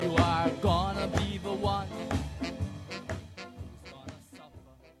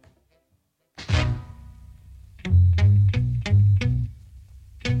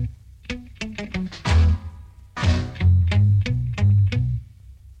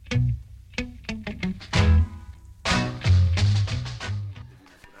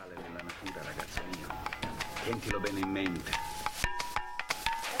Tenetelo bene in mente.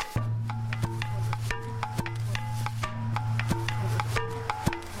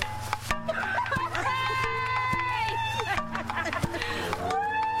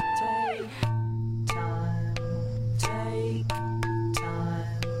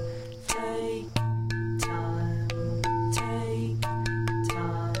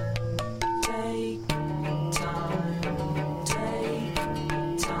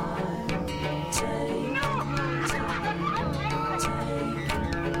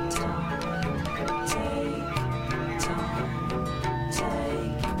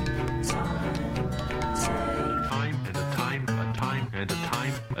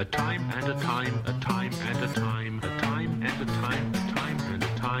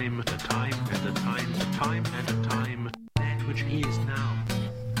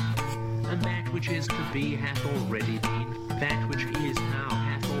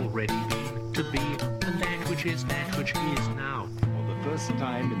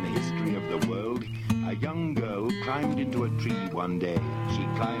 One day, she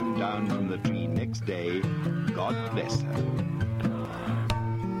climbed down from the tree. Next day, God bless her.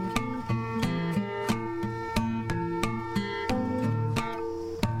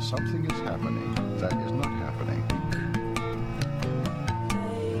 Something is happening that is not happening.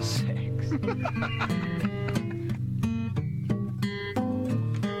 Sex.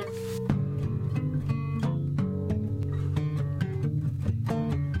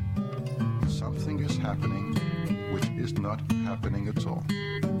 Something is happening which is not happening at all.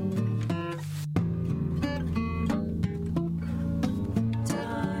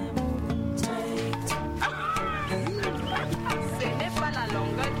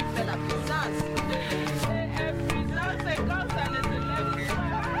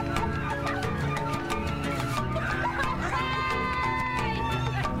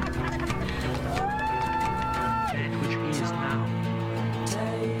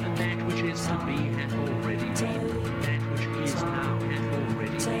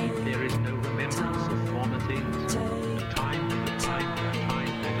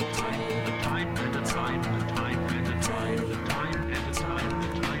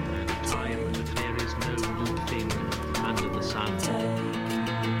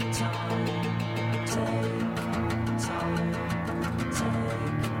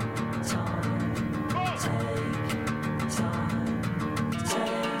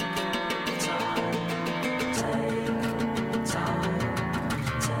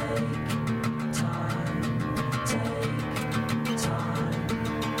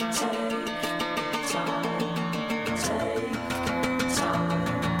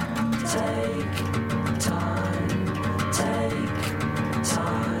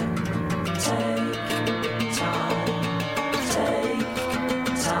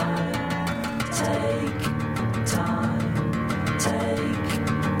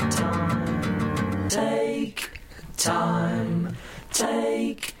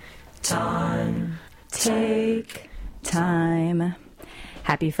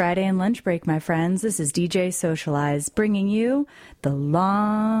 Happy Friday and lunch break, my friends. This is DJ Socialize, bringing you the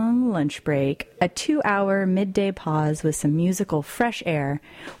long lunch break, a 2-hour midday pause with some musical fresh air,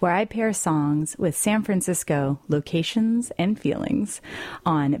 where I pair songs with San Francisco locations and feelings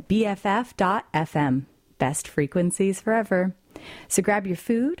on BFF.FM, best frequencies forever. So grab your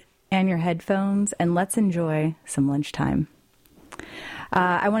food and your headphones and let's enjoy some lunchtime.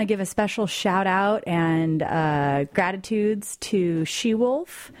 I want to give a special shout out and gratitudes to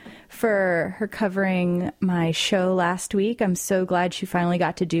She-Wolf for her covering my show last week. I'm so glad she finally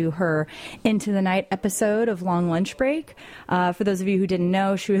got to do her Into the Night episode of Long Lunch Break. For those of you who didn't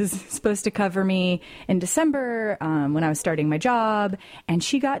know, she was supposed to cover me in December when I was starting my job, and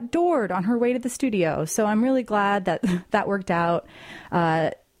she got doored on her way to the studio. So I'm really glad that that worked out.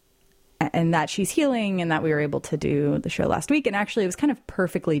 And that she's healing and that we were able to do the show last week. And actually, it was kind of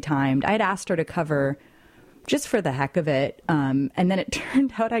perfectly timed. I had asked her to cover just for the heck of it. And then it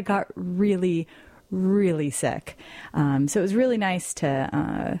turned out I got really, really sick. So it was really nice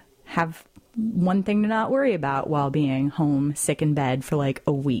to have one thing to not worry about while being home sick in bed for like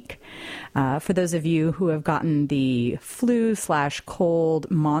a week. For those of you who have gotten the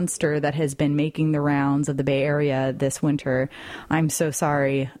flu/cold monster that has been making the rounds of the Bay Area this winter, I'm so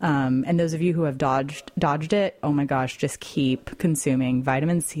sorry. And those of you who have dodged it, oh my gosh, just keep consuming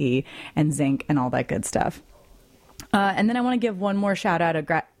vitamin C and zinc and all that good stuff. And then I want to give one more shout out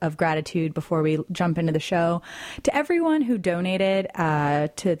of gratitude before we jump into the show to everyone who donated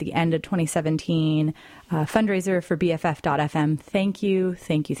to the end of 2017 fundraiser for BFF.FM. Thank you,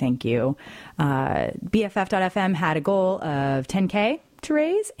 thank you, thank you. BFF.FM had a goal of $10K to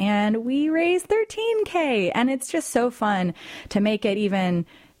raise, and we raised $13K, and it's just so fun to make it even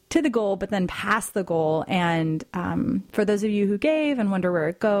to the goal, but then past the goal. And for those of you who gave and wonder where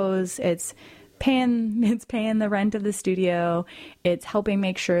it goes, it's paying the rent of the studio. It's helping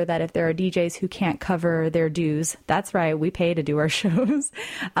make sure that if there are DJs who can't cover their dues, that's right, we pay to do our shows.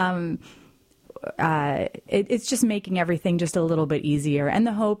 It's just making everything just a little bit easier. And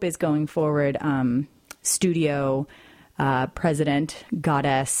the hope is going forward, studio president,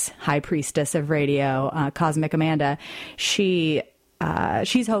 goddess, high priestess of radio, Cosmic Amanda, she's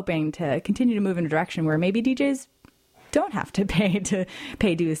hoping to continue to move in a direction where maybe DJs don't have to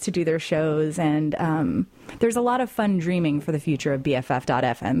pay dues to do their shows. And there's a lot of fun dreaming for the future of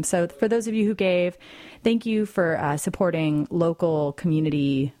BFF.FM. So for those of you who gave, thank you for supporting local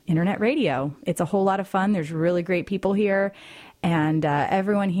community internet radio. It's a whole lot of fun. There's really great people here, and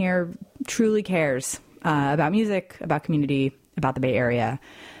everyone here truly cares about music, about community, about the Bay Area,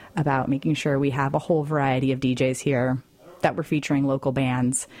 about making sure we have a whole variety of DJs here, that we're featuring local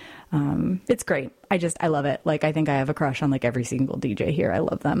bands. It's great. I love it. Like, I think I have a crush on like every single DJ here. I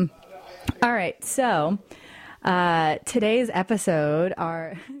love them. All right. So, today's episode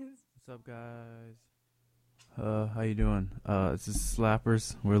are... What's up, guys? How you doing? This is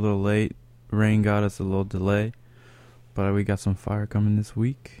Slappers. We're a little late. Rain got us a little delay, but we got some fire coming this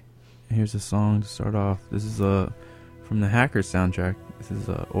week. Here's a song to start off. This is from the Hacker soundtrack. This is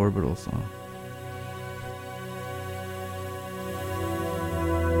a Orbital song.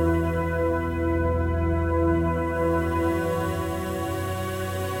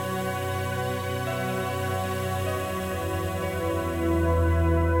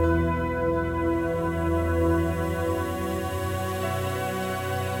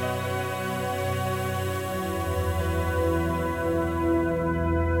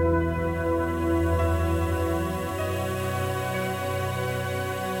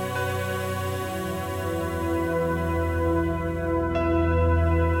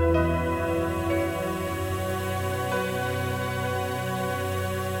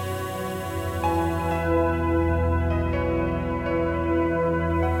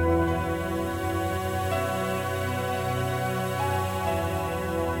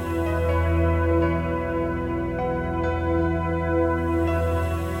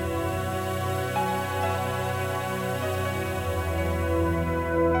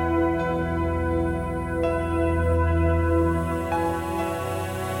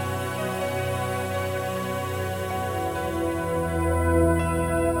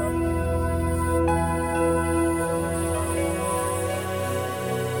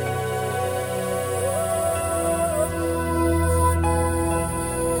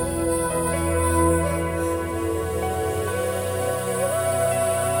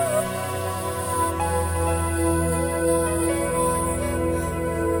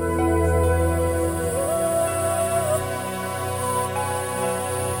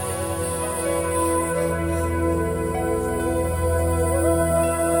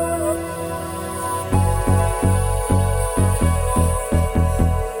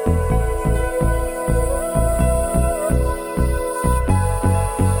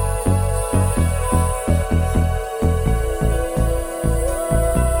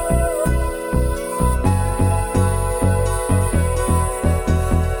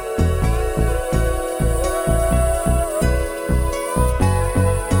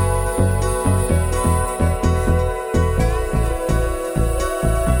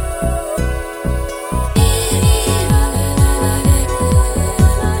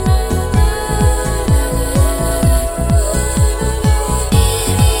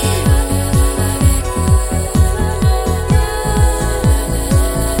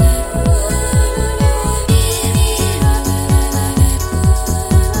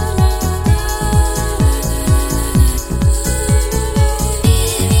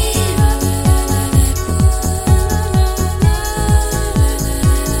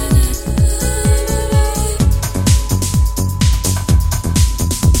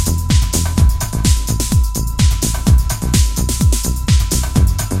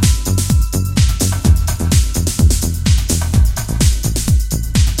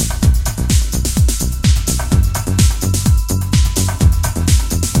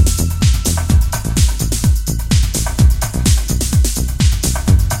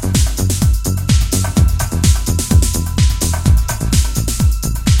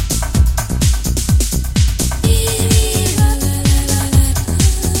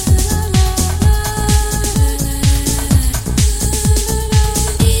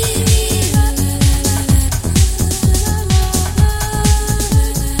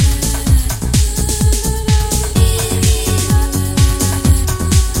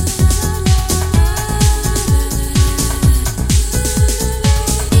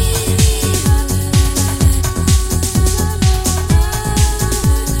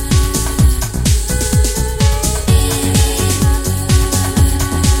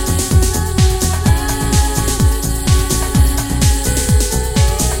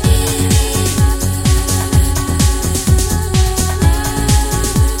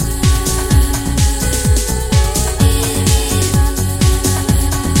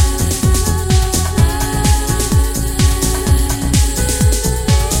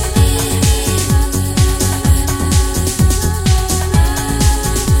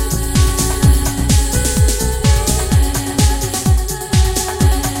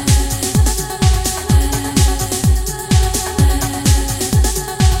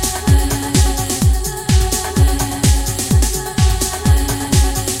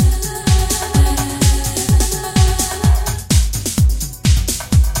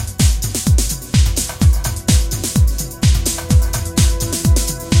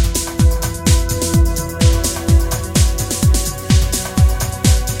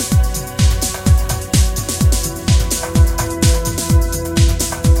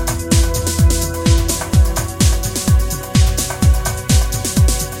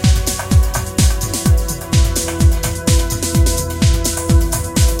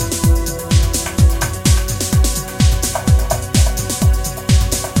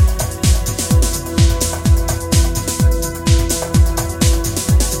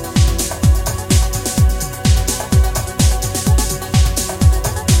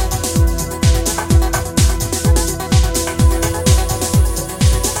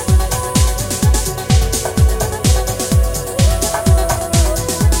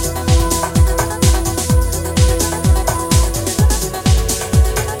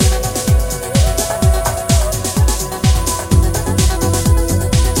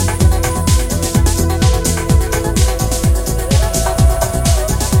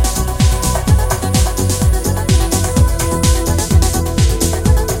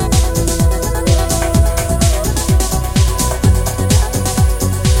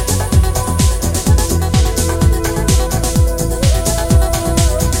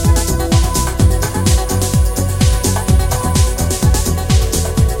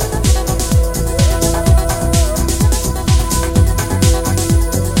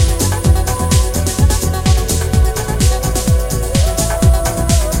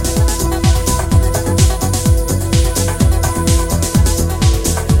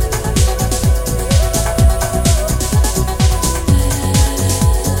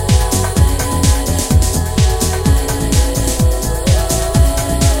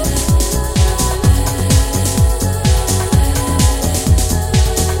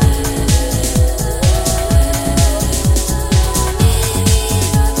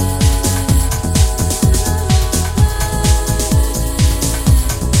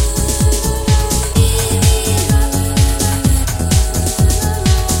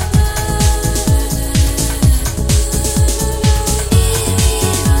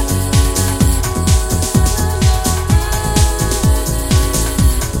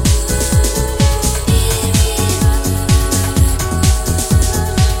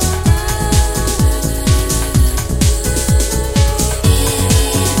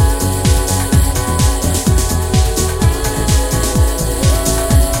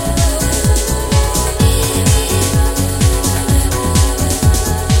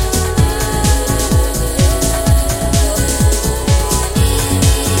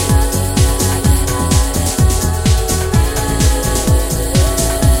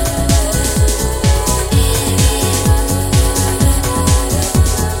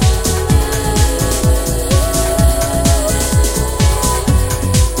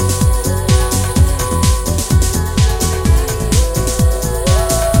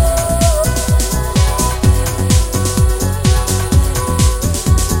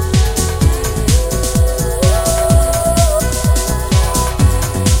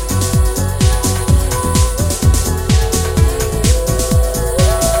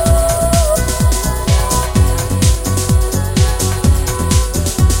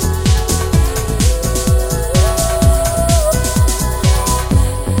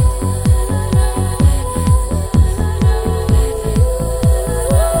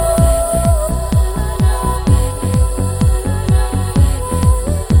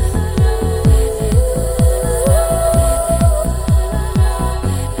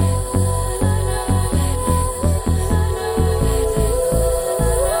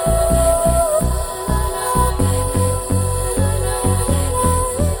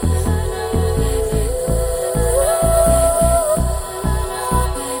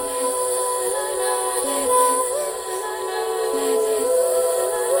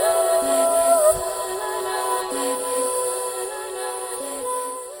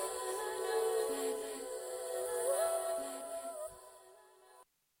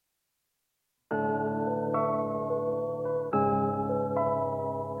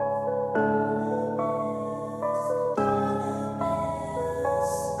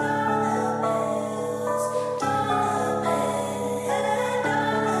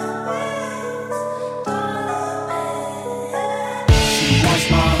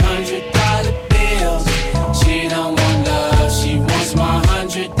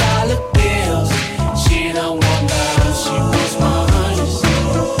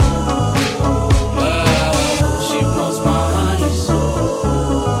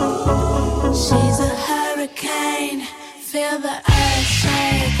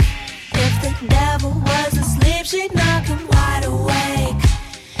 the devil was asleep, she'd knock him wide awake.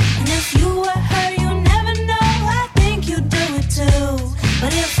 And if you were her, you never know, I think you'd do it too.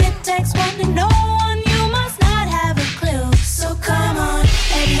 But if it takes one to know one, you must not have a clue. So come on,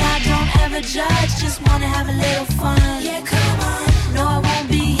 baby, I don't ever judge, just wanna have a little fun. Yeah, come on. No, I won't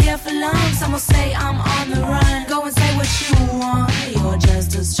be here for long, some will say I'm on the run. Go and say what you want, you're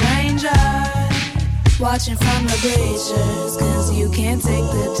just a stranger. Watching from the bleachers, cause you can't take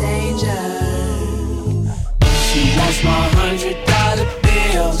the danger. She wants my $100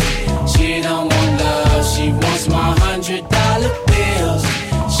 bills. She don't want love, she wants my $100 bills.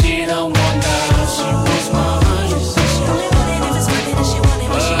 She don't want love, she wants my hundreds. She only want it if it's worth it, and she want it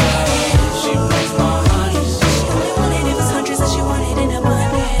when she got it. She wants my hundreds. She only want it if it's hundreds, and she want it in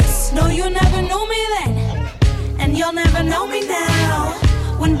abundance. No, you never knew me then, and you'll never know me now.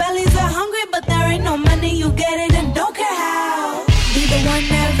 When bellies are hungry, but there ain't no money, you get it and don't care how. Be the one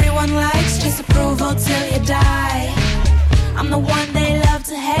everyone likes, just approval till you die. I'm the one they love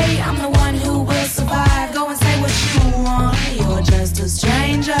to hate, I'm the one who will survive. Go and say what you want, you're just a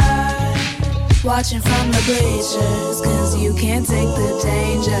stranger. Watching from the bleachers, cause you can't take the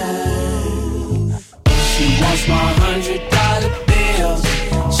danger. She wants my $100 bills.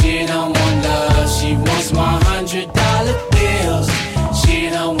 She don't want love, she wants my $100 bills. She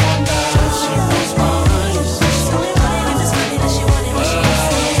don't want love, she wants my hundreds. She only want it if it's money, then she want it when she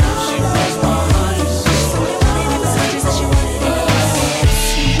got it. She wants my hundreds. She only want it if it's hundreds, then she want it in abundance.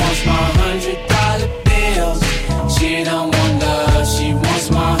 She wants my $100 bills. She don't want love, she wants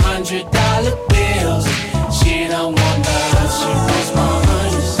my $100 bills. She don't want love, she wants my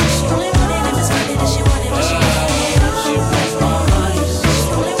hundreds. She only want it if it's money, then she want it when she got it. She wants my hundreds.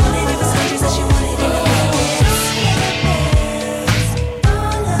 She only want it if it's hundreds, then she want it in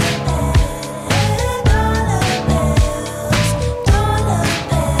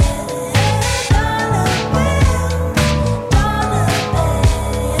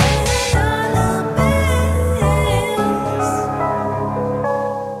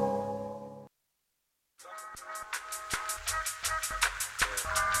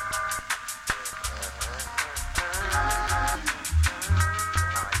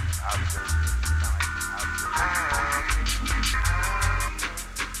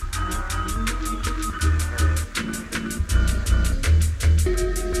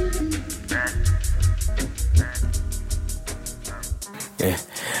Yeah.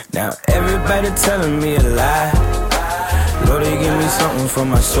 Now everybody telling me a lie. Lord, they give me something for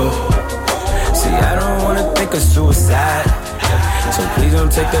my soul. See, I don't wanna think of suicide, so please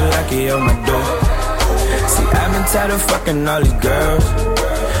don't take the lucky on my door. See, I've been tired of fucking all these girls,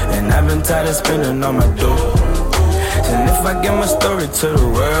 and I've been tired of spending all my dough. And if I give my story to the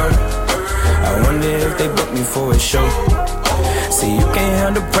world, I wonder if they book me for a show. See, you can't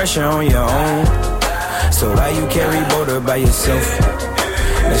handle pressure on your own, so why you carry border by yourself?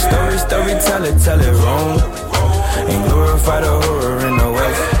 The storyteller, tell it wrong, and glorify the horror and the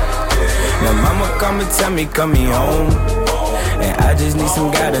wealth. Now mama come and tell me, come me home, and I just need some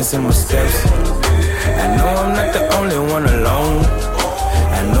guidance in my steps. I know I'm not the only one alone,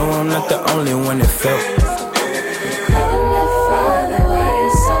 I know I'm not the only one that felt. Heavenly Father, why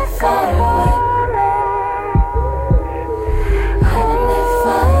you so far away? Heavenly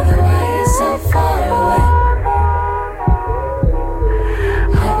Father, why you so far away?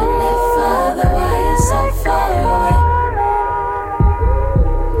 Heavenly Father, why you so far away?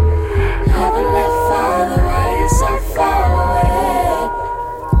 Heavenly Father, why you so far away?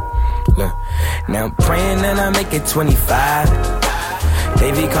 Look, now I'm praying that I make it 25.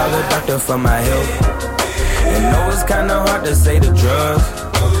 Davey called the doctor for my health. And know it's kinda hard to say the drugs,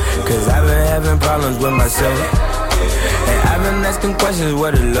 cause I've been having problems with myself. And I've been asking questions,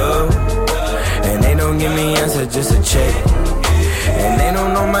 what is love? And they don't give me answers, just a check. And they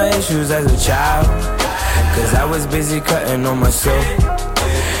don't know my issues as a child, cause I was busy cutting on myself.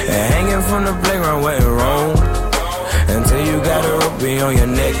 And hanging from the playground wasn't wrong, until you got a rope on your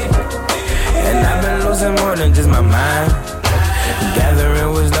neck. And I've been losing more than just my mind,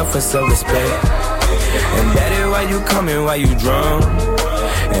 gathering wisdom for self-respect. And daddy, why you coming, why you drunk?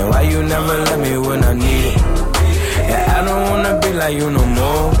 And why you never let me when I need it? And I don't wanna be like you no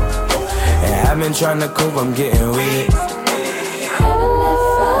more, and I've been trying to cope, I'm getting weak. Heavenly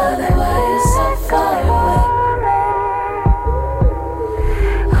Father, why you so far away?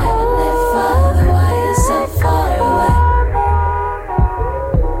 Heavenly Father, why you so far away?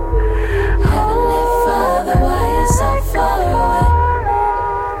 Heavenly Father, why you so far away?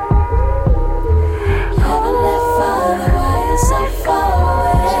 Heavenly Father, why you so far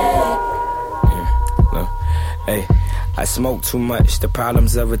away? Hey, I I smoke too much, the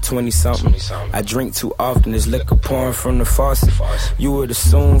problems of a 20-something. I drink too often, there's liquor pouring from the faucet. You would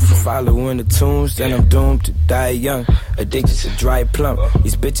assume for following the tunes that I'm doomed to die young. Addicted to dry plump,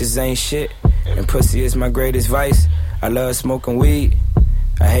 these bitches ain't shit, and pussy is my greatest vice. I love smoking weed,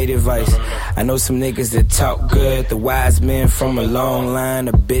 I hate advice. I know some niggas that talk good, the wise men from a long line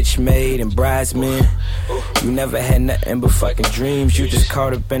of bitch maid and bridesmen. You never had nothing but fucking dreams, you just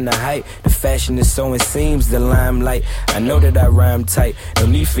caught up in the hype. The fashion is so it seems, the limelight. I know that I rhyme tight, no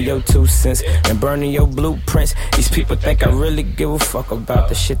need for your 2 cents and burning your blueprints. These people think I really give a fuck about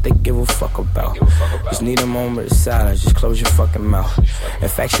the shit they give a fuck about. Just need a moment of silence, just close your fucking mouth.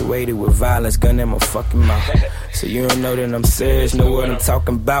 Infatuated with violence, gun in my fucking mouth. So you don't know that I'm serious, know what I'm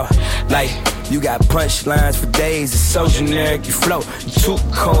talking about. Like, you got punchlines for days, it's so generic, you float. You too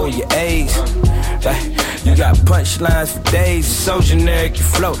cold, your A's. Like, you got punchlines for days, it's so generic, you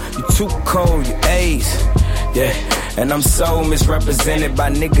float. You too cold, your A's. Yeah, and I'm so misrepresented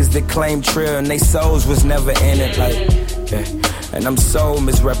by niggas that claim trill and they souls was never in it. Like, yeah, and I'm so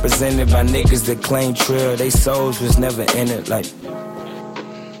misrepresented by niggas that claim trill, they souls was never in it. Like,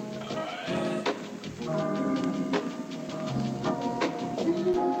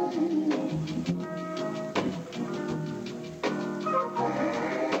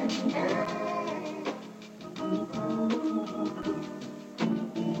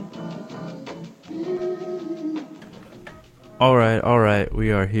 All right,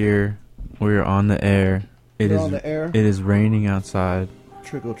 we are here. We are on the air. We're on the air? It is raining outside.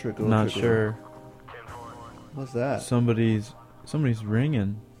 Trickle, trickle, Not trickle. sure. What's that? Somebody's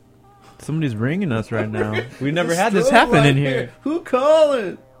ringing. Somebody's ringing us right now. We never It's had this still happen right in here. Who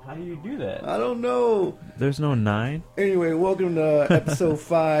calling? How do you do that? I don't know. There's no 9. Anyway, welcome to episode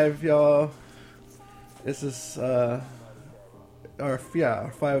 5, y'all. This is our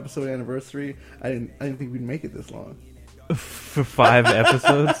 5 episode anniversary. I didn't think we'd make it this long. For 5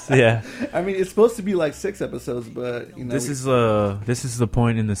 episodes? Yeah. I mean, it's supposed to be like 6 episodes, but you know, This is the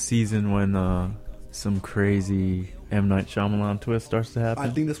point in the season when some crazy M. Night Shyamalan twist starts to happen. I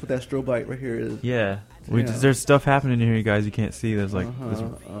think that's what that strobite right here is. Yeah. Yeah. There's stuff happening here, you guys. You can't see. There's like this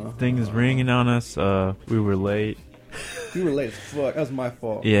thing is ringing on us. We were late. You were late as fuck. That was my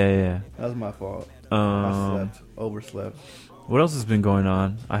fault. Yeah. That was my fault. I overslept. What else has been going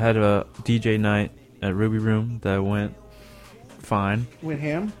on? I had a DJ night at Ruby Room that went fine. Went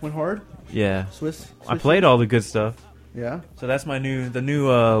ham? Went hard? Yeah. Swiss? I played all the good stuff. Yeah? So that's the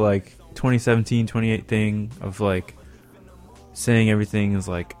new like 2017, 28 thing of like saying everything is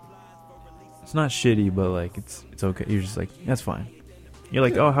like, it's not shitty, but like it's okay. You're just like, that's fine. You're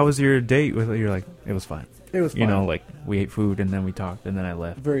like, oh, how was your date? You're like, it was fine. It was fine. You know, like we ate food and then we talked and then I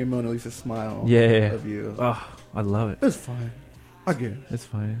left. Very Mona Lisa smile Yeah. of you. Oh, I love it. It was fine. I get it. It's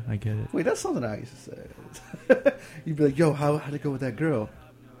fine. I get it. Wait, that's something I used to say. You'd be like, yo, how'd it go with that girl?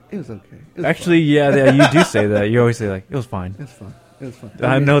 It was okay. It was Actually, yeah, you do say that. You always say like, it was fine. fine. It's fine. It was fine.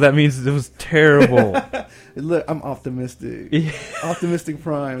 I know that means it was terrible. Look, I'm optimistic. Yeah. Optimistic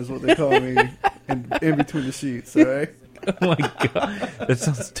Prime is what they call me in between the sheets, alright? Oh my god, that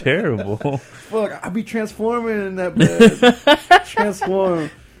sounds terrible. Fuck, I be transforming in that bed. Transform.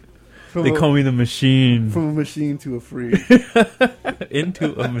 They call me the machine. From a machine to a freak.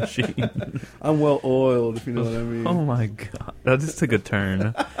 Into a machine. I'm well oiled, if you know what I mean. Oh my god, that just took a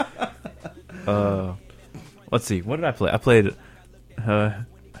turn. Let's see, what did I play? I played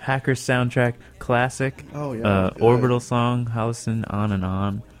Hacker Soundtrack Classic. Oh yeah. Orbital Song, Halcyon, On and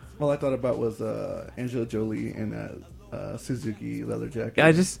On. All I thought about was Angela Jolie in that Suzuki leather jacket.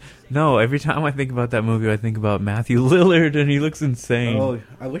 Every time I think about that movie, I think about Matthew Lillard, and he looks insane. Oh,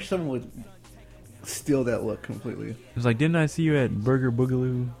 I wish someone would steal that look completely. It's like, didn't I see you at Burger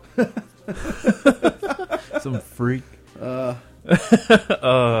Boogaloo? Some freak. Then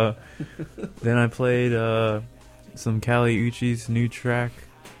I played some Kali Uchis new track,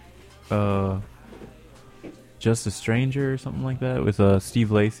 Just a Stranger or something like that, with Steve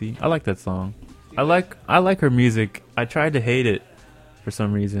Lacy. I like that song. I like her music. I tried to hate it for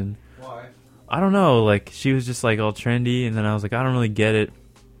some reason. Why? I don't know. Like, she was just like all trendy, and then I was like, I don't really get it.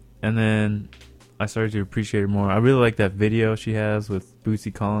 And then I started to appreciate her more. I really like that video she has with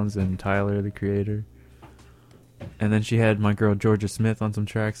Bootsy Collins and Tyler, the Creator. And then she had my girl Georgia Smith on some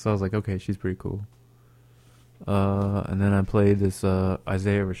tracks, so I was like, okay, she's pretty cool. And then I played this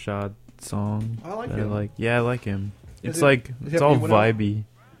Isaiah Rashad song. I like that him. Yeah, I like him. Is It's it- like, does he it's have all anyone out? vibey.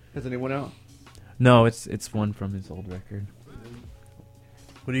 Has anyone out? No, it's one from his old record.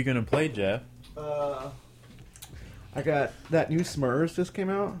 What are you gonna play, Jeff? I got that new Smurfs just came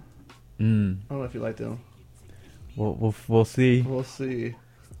out. I don't know if you like them. We'll see. We'll see.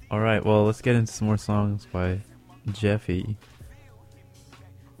 All right, well, let's get into some more songs by Jeffy.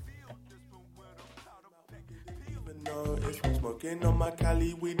 Smoking on my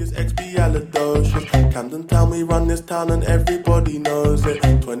Cali weed is expialidocious. Camden Town, we run this town and everybody knows it.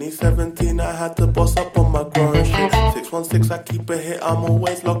 2017, I had to boss up on my grown shit. 616, I keep a hit, I'm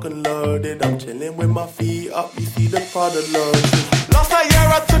always lock and loaded. I'm chilling with my feet up, you see the Prada loaded. Last year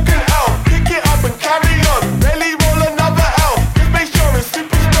I took an L, pick it up and carry on. Barely roll another L, just make sure it's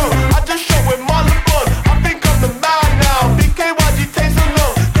super strong. I just shot with Marlon Bond, I think I'm the man now. BK, why'd you take so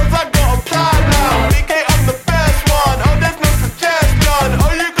long? Cause I got a plan now. BK, I'm the best one, oh there's no suggestion.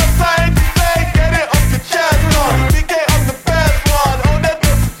 Oh you got something to say, get it off your chest, son. BK, I'm the best one, oh there's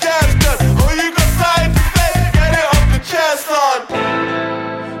no suggestion. Oh you got something to say, get it off your chest, son.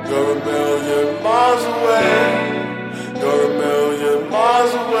 You're a million miles away. You're a million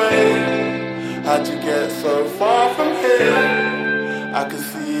miles away. How'd you get so far from here? I can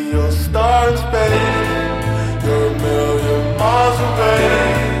see your star in space. You're a million miles away.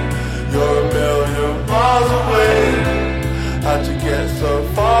 You're a million miles away. How'd you get so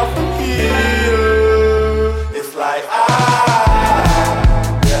far from here? It's like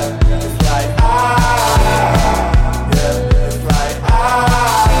yeah. It's like yeah. It's like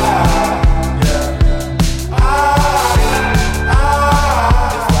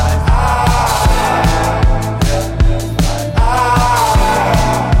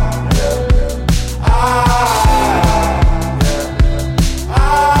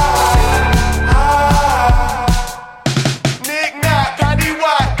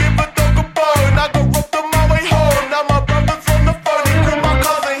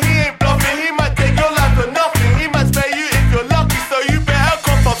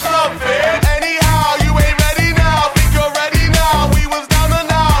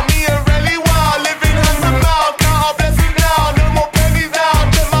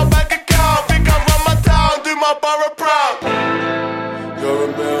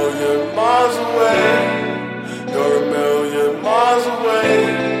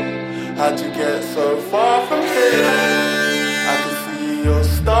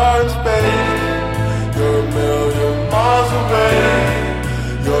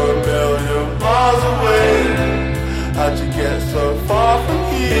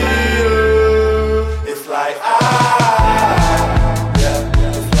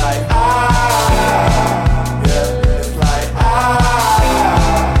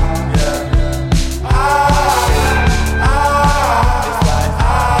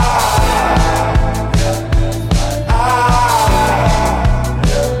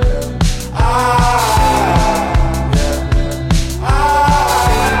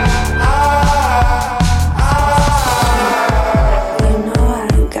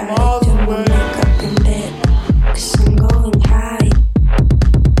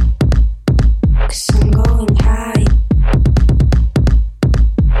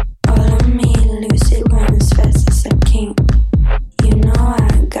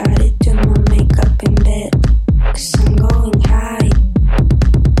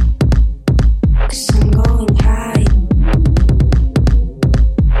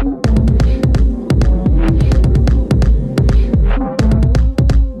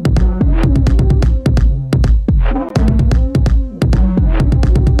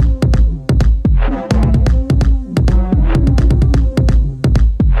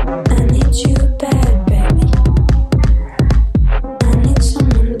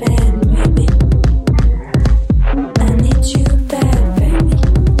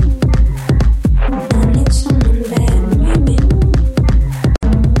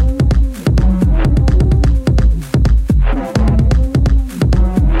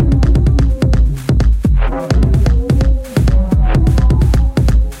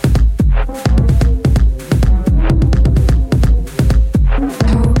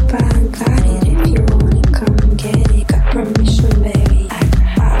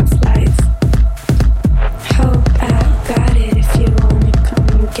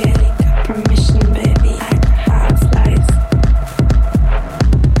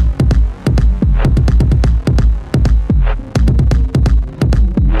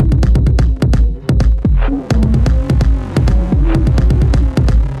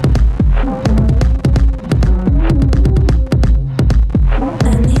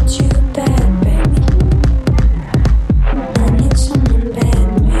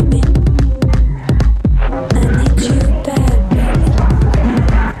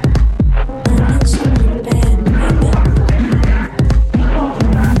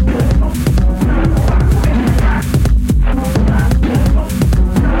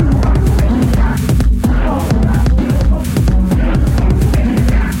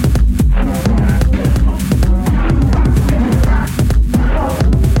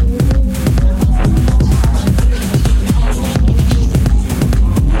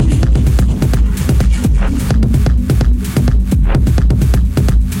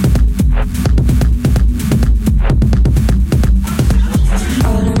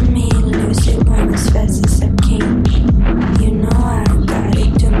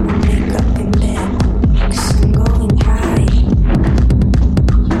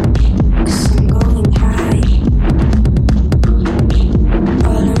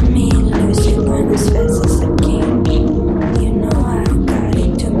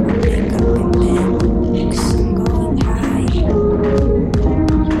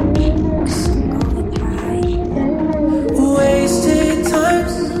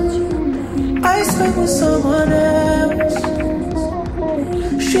dancing with someone else.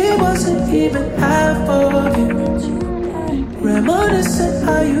 She wasn't even half of you. Reminiscent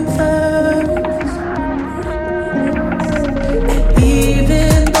how you felt. And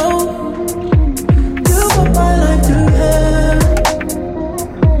even though you put my life through hell,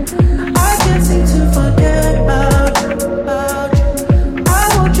 I can't seem to forget about you. I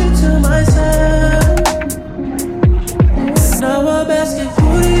want you to myself. Now I'm asking,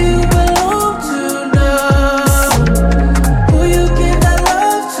 who do you belong to now? Who you give that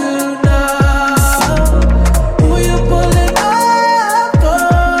love to now? Who you pulling up for?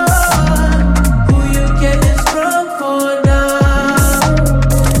 Who you getting sprung for now?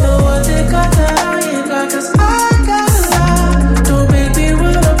 No one they got that I ain't got, 'cause I got a lot. Don't make me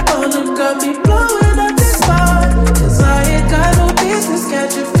run up on them, got me blowing up this spot. 'Cause I ain't got no business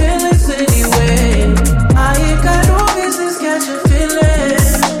catching feelings anyway. I ain't got no business catching feelings.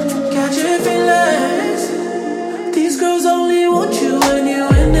 These girls only want you when you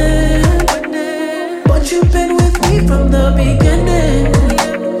in it. But you've been with me from the beginning.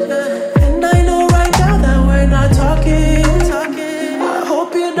 And I know right now that we're not talking. I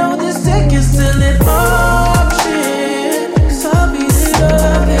hope you know this dick is still an option. 'Cause I'll be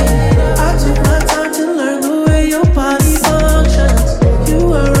loving. I took my time to learn the way your body functions. You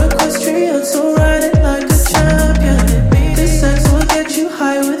are equestrian, so ride it like a champion. This sex will get you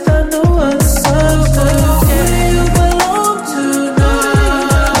high without no other substance. Who you belong to now?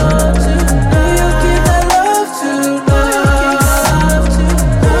 Who you give that love to now?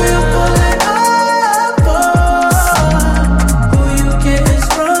 Who you pulling up for? Who you getting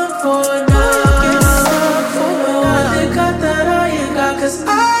sprung for now? No one they got that I ain't got, 'cause I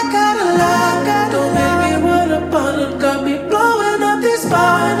got a lot. Don't make me run up on them, got me blowing up this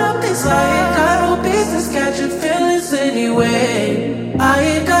spot. I ain't got no business catching feelings anyway. I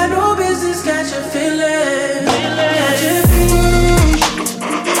ain't got no business catching feelings. Catching feelings.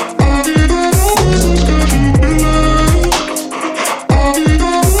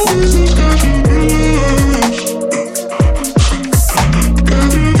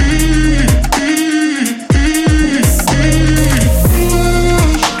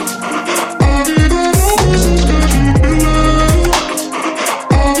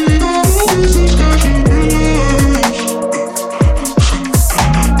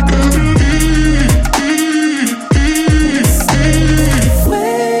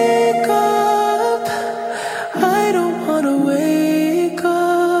 Wake up, I don't wanna wake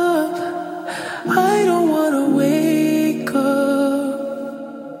up. I don't wanna wake up.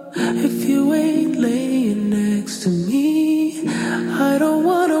 If you ain't laying next to me, I don't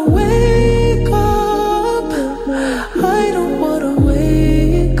wanna wake up. I don't wanna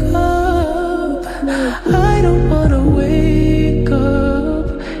wake up. I don't wanna wake up.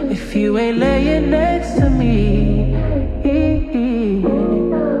 If you ain't laying next to me.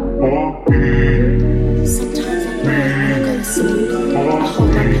 Sometimes at night when I go to sleep, I hold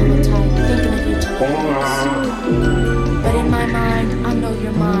my pillow tight, thinking of you twice. But in my mind, I know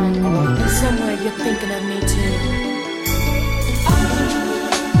you're mine, and somewhere you're thinking of me too.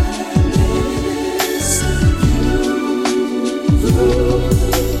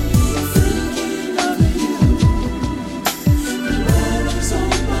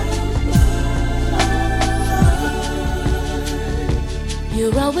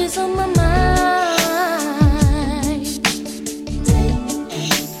 You're always on my mind.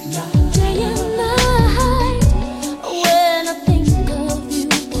 Day and night. When I think of you,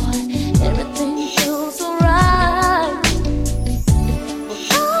 boy, everything feels alright.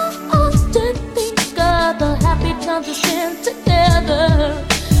 I often think of the happy times we spent together,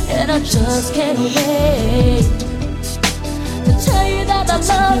 and I just can't wait to tell you that I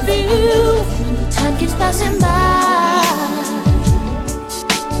love you. Time keeps passing by.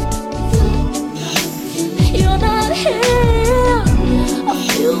 You're not here. I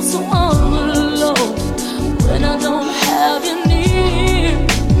feel so all alone when I don't have you near.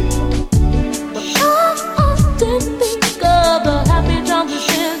 But I often think of the happy times we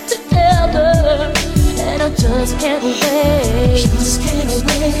spent together, and I just can't wait.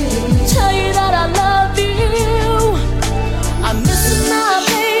 Tell you that I love you. I'm missing my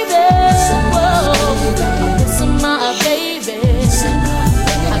baby. Whoa, I'm missing my baby.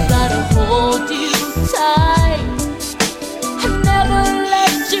 I gotta hold you tight and never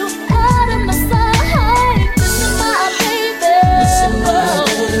let you out of my sight. Missing my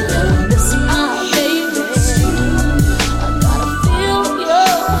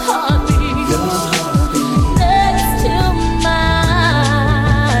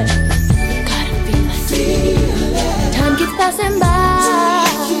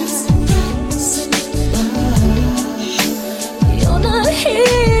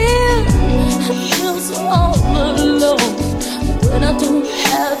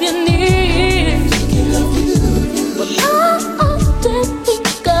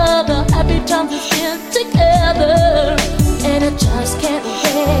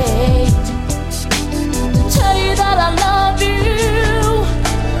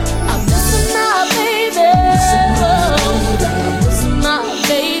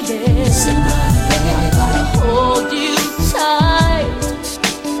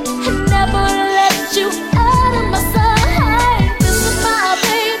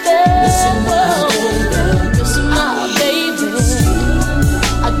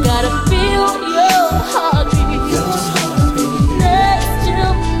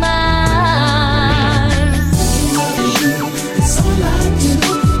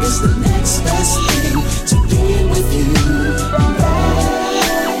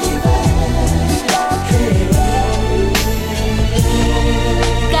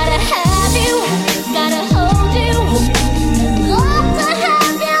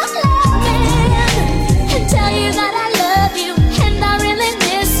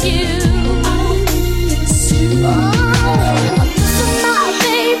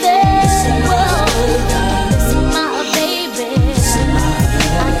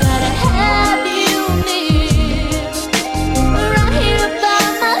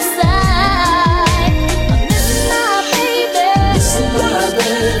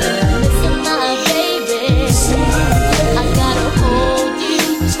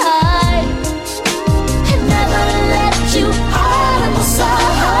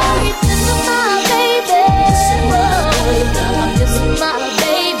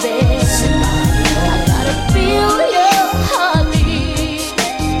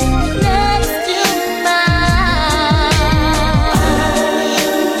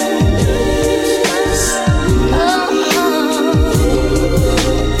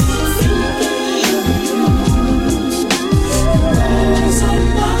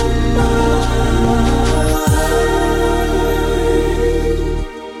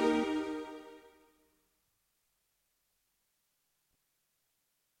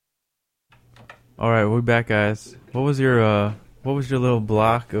All right, we're back, guys. What was your little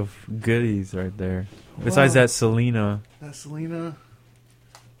block of goodies right there? Besides that Selena. That Selena.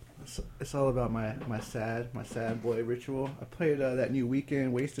 It's all about my sad boy ritual. I played that new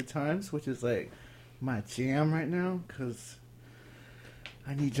Weekend Wasted Times, which is like my jam right now, because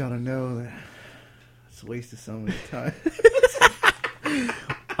I need y'all to know that it's wasted so many time.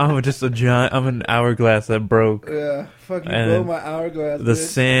 I'm just a giant. I'm an hourglass that broke. Yeah, fucking blow my hourglass. The bitch.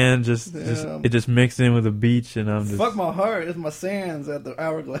 sand just mixed in with the beach, and I'm just fuck my heart. It's my sands at the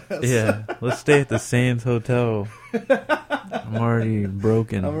hourglass. Yeah, let's stay at the Sands Hotel. I'm already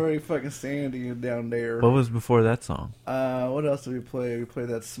broken. I'm already fucking sandy down there. What was before that song? What else did we play? We played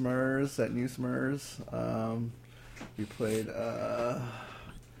that Smurs, that new Smurs. We played I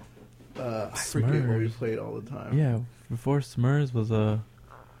forget what we played all the time. Yeah, before Smurs was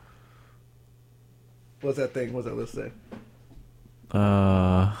What's that thing? What's that list say?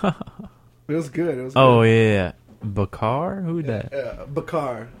 It was good. It was oh, good. yeah. Bakar? Who that? Yeah,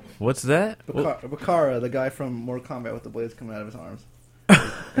 Bakar. What's that? Bakara, the guy from Mortal Kombat with the blades coming out of his arms.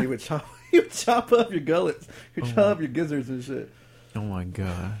 he would chop up your gullets. He'd chop up your gizzards and shit. Oh my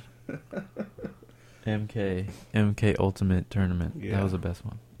god. MK Ultimate Tournament. Yeah. That was the best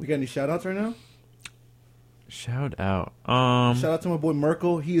one. We got any shout outs right now? Shout out. Shout out to my boy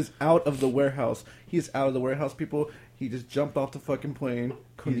Merkel. He is out of the warehouse. He is out of the warehouse, people. He just jumped off the fucking plane.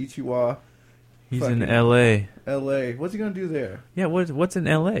 Konnichiwa. He's in L.A. L.A. What's he gonna do there? Yeah, what's in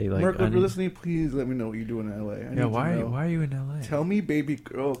L.A.? Like, Merkel, if you're listening, please let me know what you do in L.A. Why are you in L.A.? Tell me, baby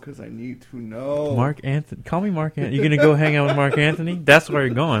girl, because I need to know. Mark Anthony. Call me Mark Anthony. You gonna go hang out with Mark Anthony? That's where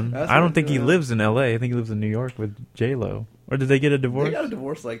you're going. I don't think he lives in L.A. I think he lives in New York with J-Lo. Or did they get a divorce? They got a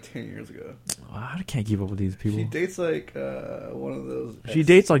divorce like 10 years ago. I can't keep up with these people. She dates like one of those. She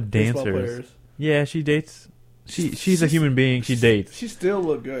dates like dancers. Players. Yeah, she dates. She's a human being. She dates. She still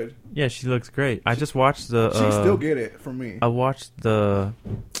look good. Yeah, she looks great. I just watched the. She still get it from me. I watched the.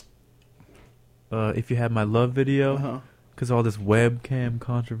 If You Had My Love video, because all this webcam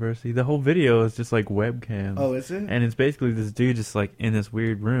controversy. The whole video is just like webcams. Oh, is it? And it's basically this dude just like in this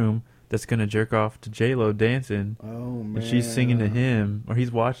weird room that's gonna jerk off to J-Lo dancing. Oh man! And she's singing to him, or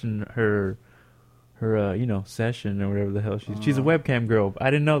he's watching her session or whatever the hell she's a webcam girl.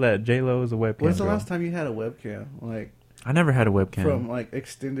 I didn't know that J-Lo is a webcam. When's the girl. last time you had a webcam? Like, I never had a webcam. From like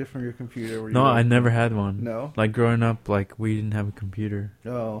extended from your computer. No, I never had one. No. Like growing up, like we didn't have a computer.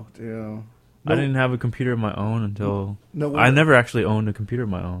 Oh, damn. I didn't have a computer of my own until I never actually owned a computer of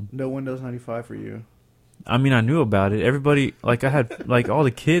my own. No Windows 95 for you. I mean, I knew about it. Everybody, like I had, like all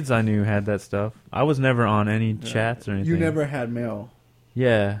the kids I knew had that stuff. I was never on any chats or anything. You never had mail.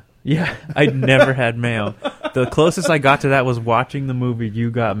 Yeah, I never had mail. The closest I got to that was watching the movie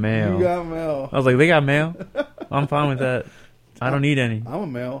You Got Mail. You got mail. I was like, they got mail? I'm fine with that. I don't need any. I'm a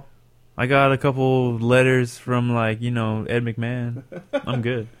mail. I got a couple letters from like, Ed McMahon. I'm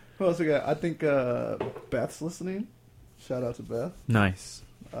good. Who else we got? I think Beth's listening. Shout out to Beth. Nice.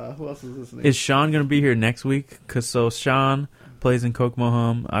 Who else is listening? Is Sean going to be here next week? So Sean plays in Kokomo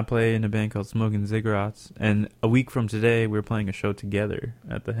Hum. I play in a band called Smoking Ziggurats. And a week from today, we're playing a show together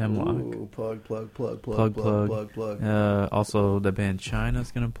at the Hemlock. Ooh, plug. Also, the band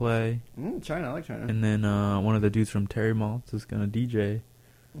China's going to play. China, I like China. And then one of the dudes from Terry Maltz is going to DJ.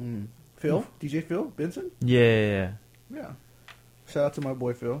 Phil? DJ Phil? Benson? Yeah. Shout out to my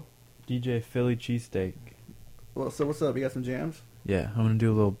boy Phil. DJ Philly Cheesesteak. Well, so what's up? You got some jams? Yeah, I'm going to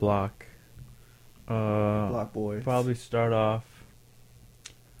do a little block. Block boy. Probably start off.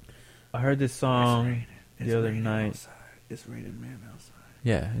 I heard this song the other night. Outside. It's raining, man, outside.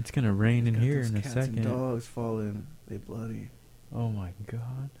 Yeah, it's going to rain in here in a cats second. And dogs falling. They bloody. Oh my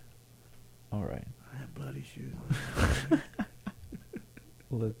god. All right. I have bloody shoes.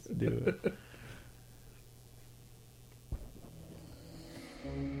 Let's do it.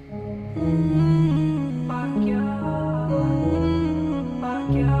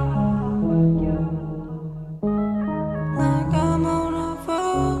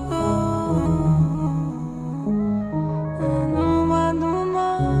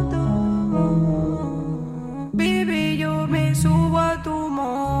 Baby, yo me subo a tu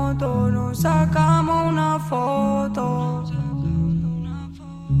moto, nos sacamos una foto.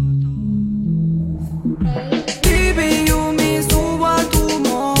 Baby, yo me subo a tu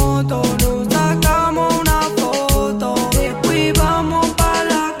moto, nos sacamos una foto. Después vamos pa'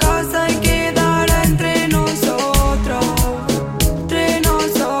 la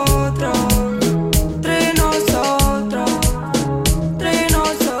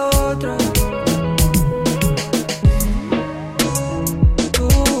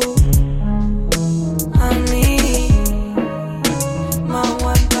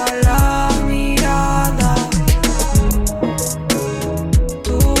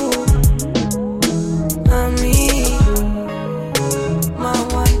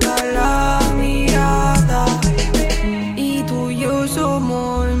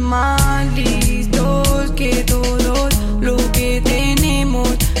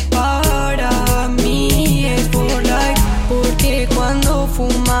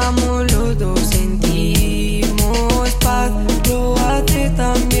fumamos los dos sentimos paz. Lo hace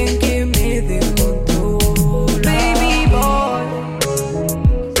también que me descontrola. Baby boy,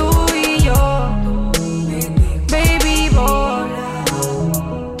 tú y yo. Baby boy,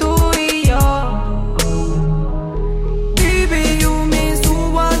 tú y yo. Baby, yo me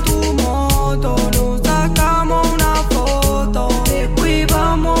subo a tu moto, nos sacamos una foto. Después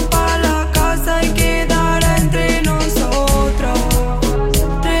vamos pa' la casa y quedará entre nosotros.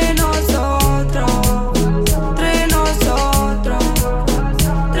 Entre nosotros. Entre nosotros.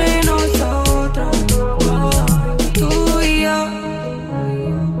 Entre nosotros. Tú y yo.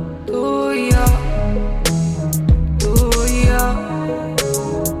 Tú y yo. Tú y yo.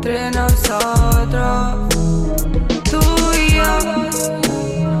 Entre nosotros. Tú y yo.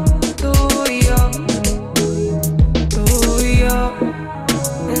 Tú y yo. Tú y yo.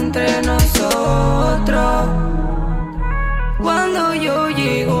 Entre nosotros. Cuando yo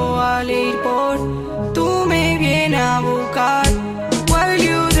llego al airport, tú me vienes a buscar. While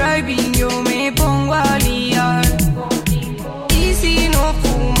you driving, yo me pongo a liar. Y si no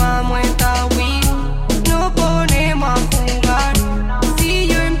fumamos esta weed, nos ponemos a jugar. Si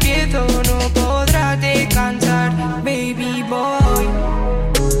yo empiezo, no podrás descansar. Baby boy,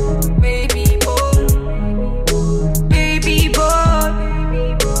 baby boy, baby boy,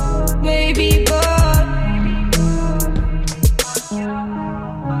 baby boy.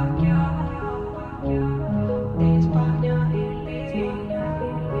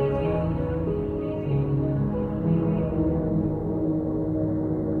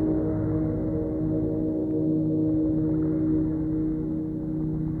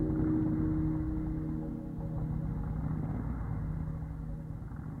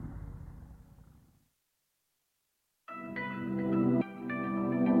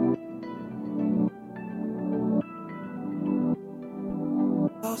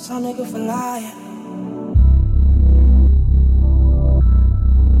 Some nigga for lying.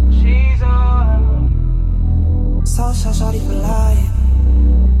 She's on. Southside shawty for lying.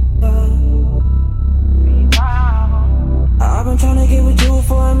 I've been trying to get with you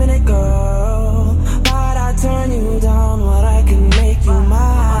for a minute, girl. Why'd I turn you down? What I can make you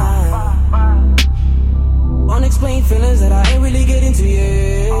mine? Unexplained feelings that I ain't really getting to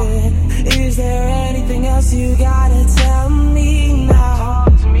yet. Is there anything else you gotta tell me now?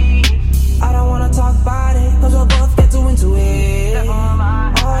 I don't wanna talk about it, cause we'll both get too into it.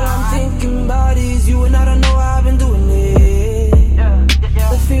 All I'm thinking about is you, and I don't know how I've been doing it.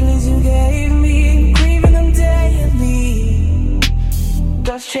 The feelings you gave me, craving them daily.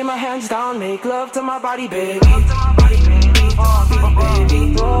 Just chain my hands down, make love to my body, baby.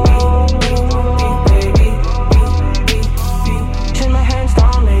 Chain my hands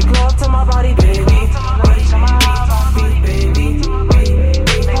down, make love to my body, baby.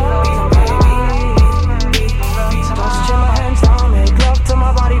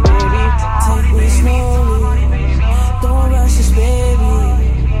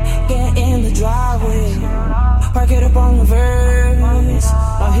 Park it up on reverse.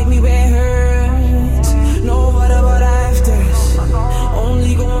 Now hit me where it hurts. No what about afters.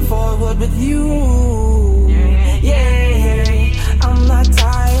 Only going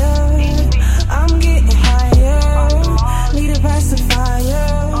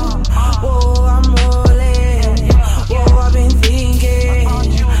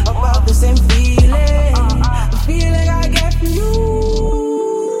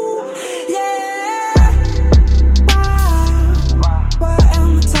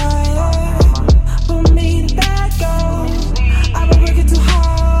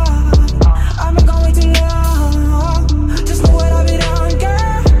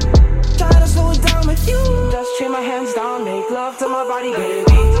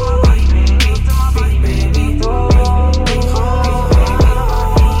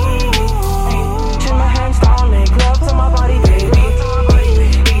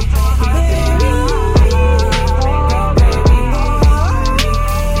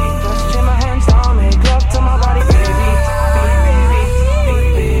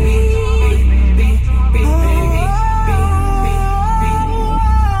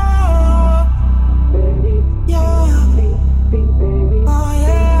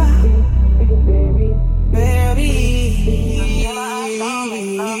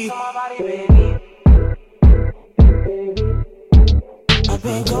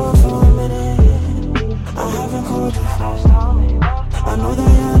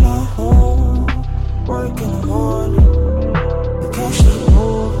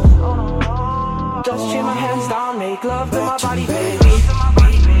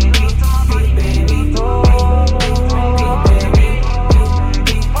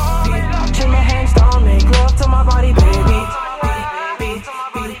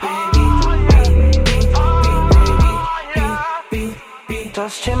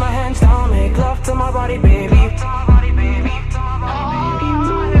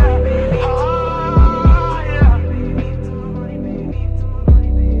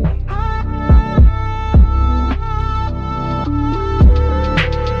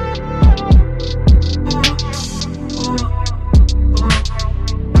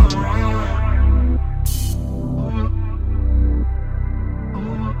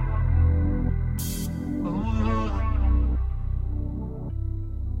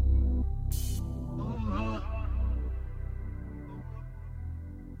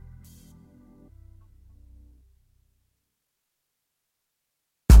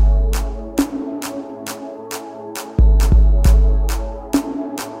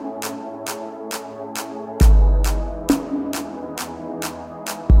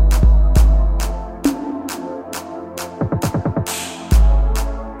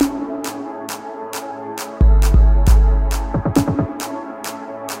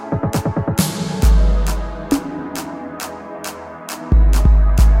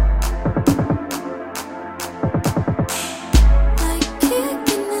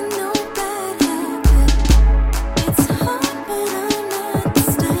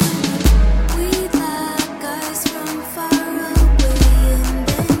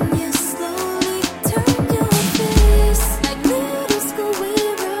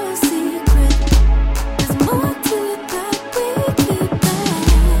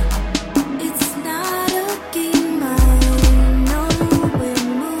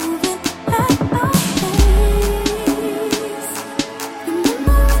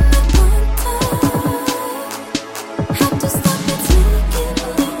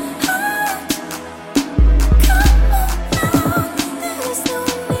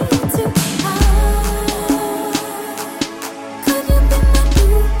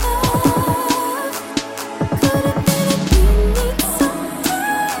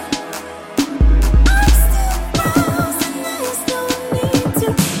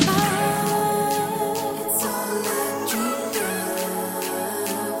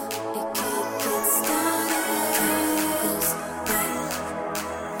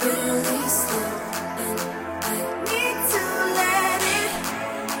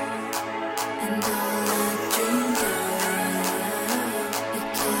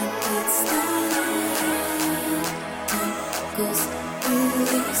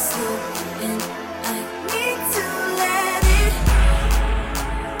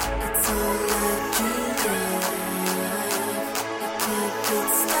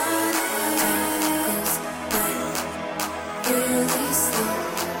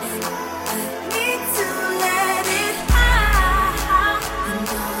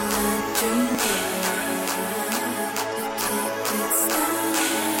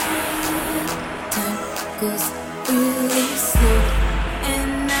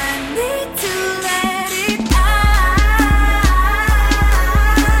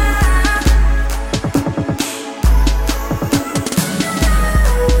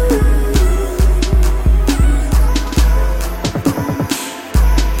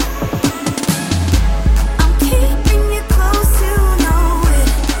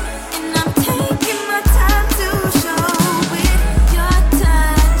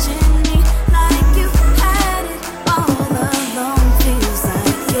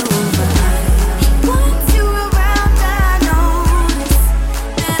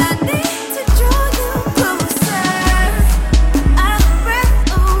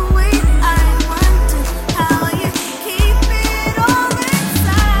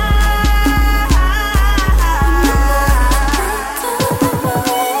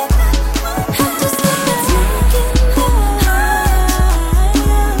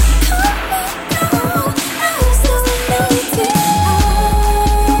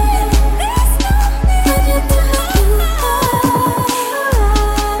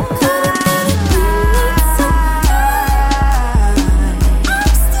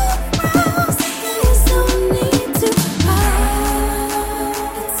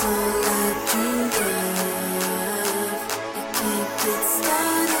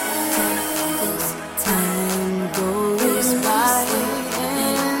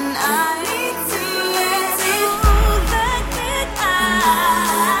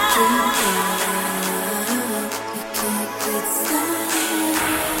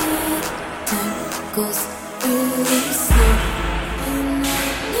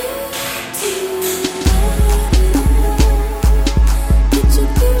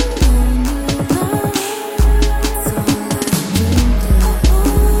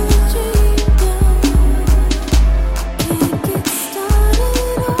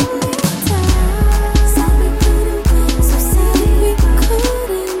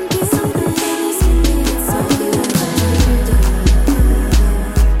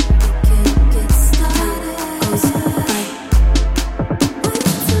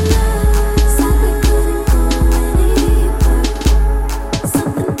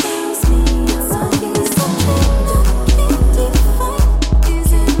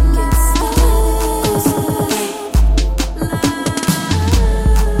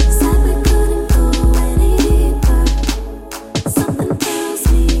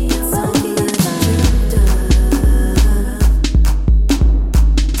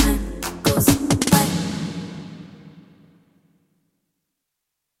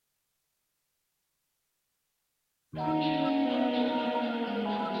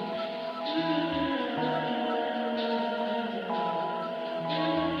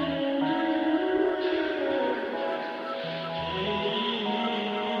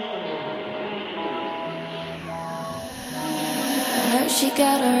She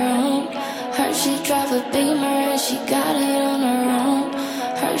got her own. Heard she drive a Beamer and she got it on her own.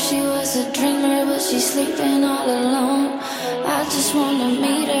 Heard she was a dreamer but she's sleeping all alone. I just wanna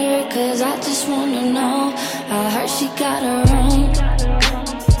meet her cause I just wanna know. I heard she got her own.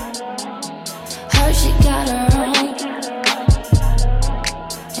 Heard she got her own.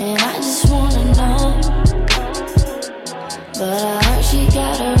 And I just wanna know. But I heard she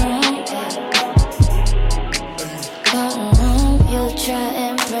got her own. Got her own. You try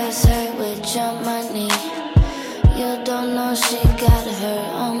and impress her with your money. You don't know she got her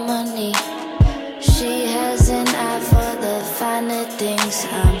own money. She has an eye for the finer things.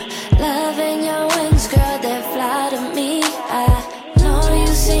 I'm loving your wings, girl, that fly to me. I know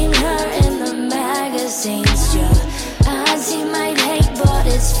you've seen her in the magazines. Your auntie might hate, but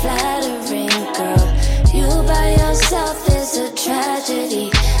it's flattering, girl. You by yourself is a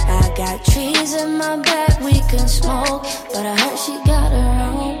tragedy. I got trees in my back, we can smoke. But I heard she got her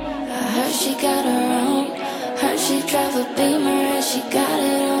own. I heard she got her own. Heard she drive a Beamer and she got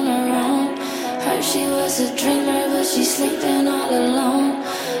it on her own. Heard she was a dreamer but she's sleeping all alone.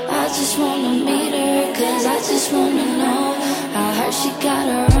 I just wanna meet her cause I just wanna know. I heard she got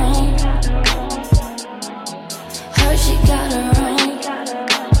her own. Heard she got her own.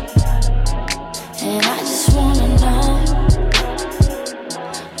 And I just wanna know.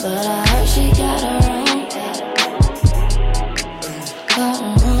 But I heard she got her own. Got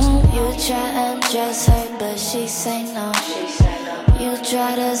her own. You try and dress her but she say no. You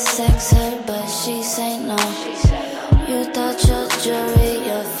try to sex her but she say no. You thought your jewelry,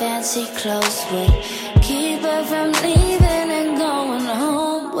 your fancy clothes would keep her from leaving and going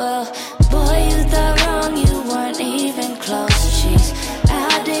home. Well, boy, you thought wrong, you weren't even close. She's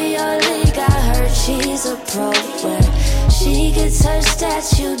out of your league, I heard she's a pro. Where she gets her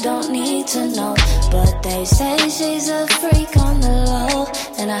stats, you don't need to know. But they say she's a freak on the low.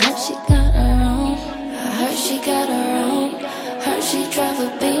 And I heard she got her own. I heard she got her own. Heard she drive a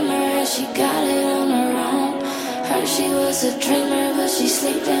Beamer and she got it on her own. Heard she was a dreamer but she's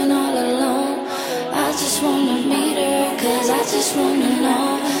sleeping all alone. I just wanna meet her cause I just wanna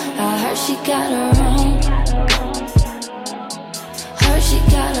know. I heard she got her own. Heard she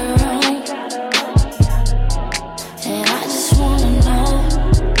got her own. And I just wanna know.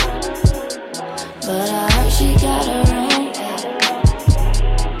 But I heard she got her own.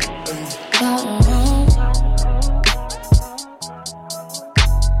 Got her own.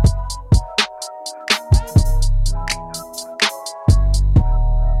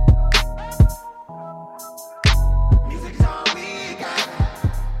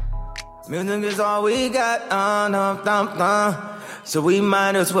 Music is all we got, so we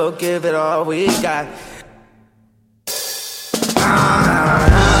might as well give it all we got.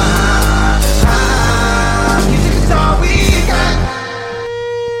 Music is all we got.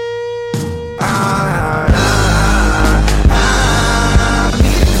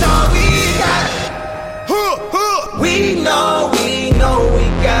 Music is all we got. We know we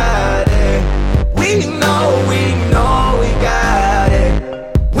got it. We know we got it.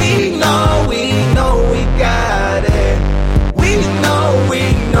 We know we got it. We know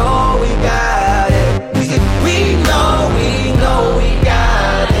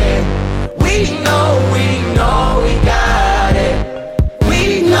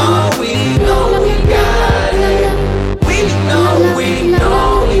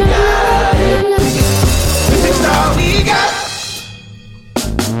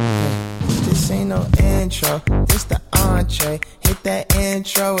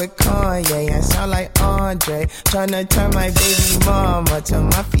tryna turn my baby mama to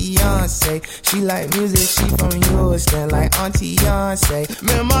my fiance. She like music, she from Houston, like Auntie Beyonce.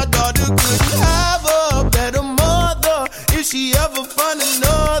 Man, my daughter couldn't have a better mother. If she ever find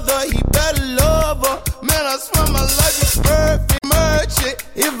another, he better love her. Man, I swear my life is perfect, merchant.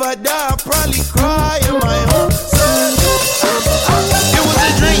 If I die, I'll probably cry in my own son. It was a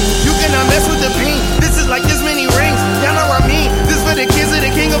dream, you cannot mess with the beam. This is like this many rings, y'all know what I mean. This for the kids of the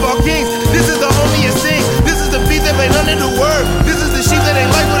king of all kings. This is the holiest thing. This is the feet that ain't under the word. This is the sheep that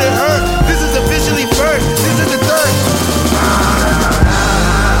ain't like what it hurt. This is officially first. This is the third.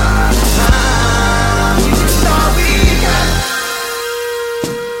 You just all we got.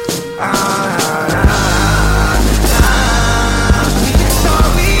 You just all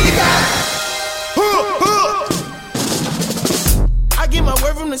we got. I get my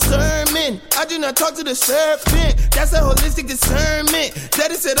word from the sermon. I do not talk to the serpent. That's a holistic discernment.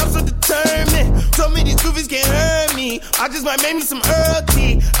 Daddy said I'm so determined. Told me these goofies can't hurt me. I just might make me some Earl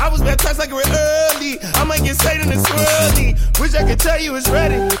tea. I was baptized like real early. I might get saved in the swirly. Wish I could tell you it's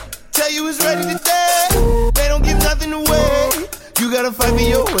ready. Tell you it's ready today. They don't give nothing away. You gotta fight for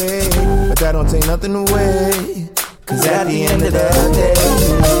your way. But that don't take nothing away. Cause at the end of the day,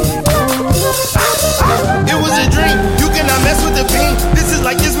 it was a dream, you cannot mess with the beam. This is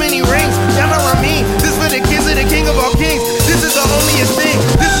like this many rings, y'all know what I mean. This for the kids of the king of all kings. This is the holiest thing.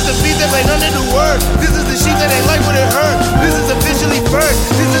 This is the feet that ain't under the word. This is the sheep that ain't like what it hurt. This is officially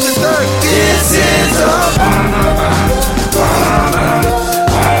first. This is the third. This is a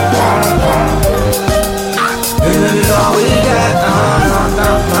this is all we got.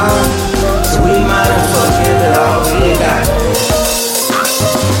 So we might as well give it all we got.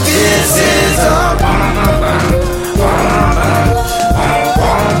 This is a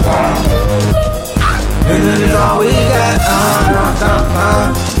this is all we got.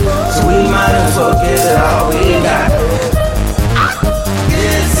 So we might as well give it all we got.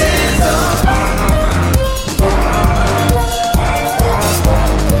 This is a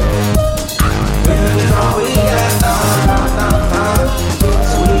this is all we got.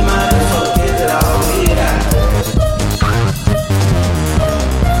 So we might as well give it all we got.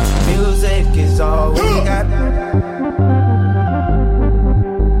 Music is all we got.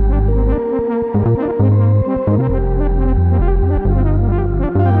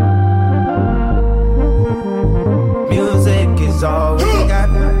 Music is all we got.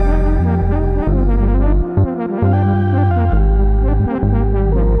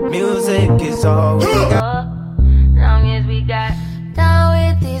 Music is all we got. Long as we got down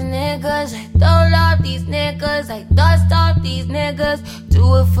with these niggas, I don't love these niggas, I dust off these niggas.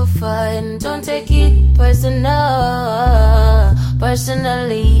 Do it for fun, don't take it personal.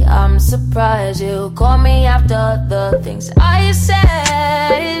 Personally, I'm surprised you call me after the things I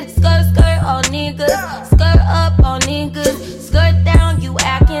said. Skirt, skirt on niggas, skirt up on niggas, skirt down, you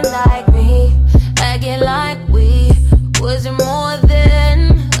acting like me, acting like we wasn't more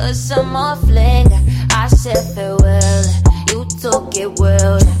than a summer fling. I said farewell, you took it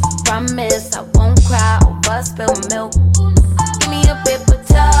well. Promise I won't cry over spilled milk. Give me a paper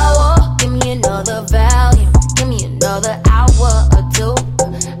towel, give me another volume, give me another hour or two,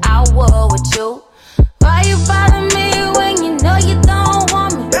 hour with you. Why you bother me when you know you don't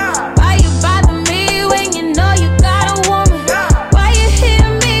want me? Why you bother me when you know you got a woman? Why you hit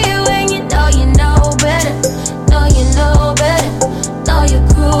me when you know better? Know you know better, know your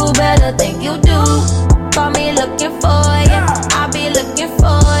crew better than you do. Call me looking for you, I'll be looking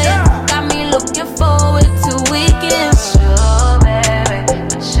for you. Got me looking forward to weekends. Sure, baby,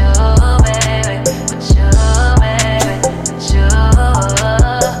 sure, baby, sure, baby, sure.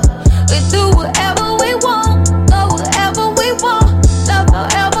 We do whatever we want, go wherever we want, love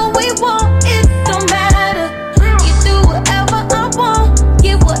however we want. It don't matter. You do whatever I want,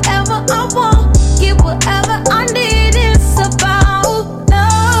 get whatever I want, get whatever I need. It's about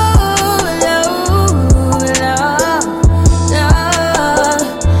love, love, love, love.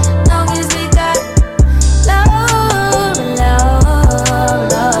 Long as we got love, love,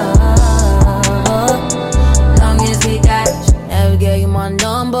 love. Long as we got, never gave you my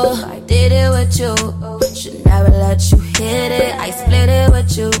number. I did it with you, should never let you hit it. I split it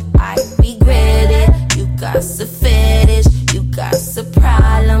with you, I regret it. You got a fetish, you got a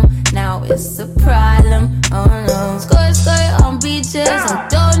problem. Now it's a problem, oh no. Skirt, skirt on beaches, I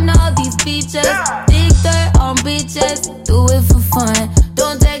don't know these beaches. Dig dirt on beaches, do it for fun.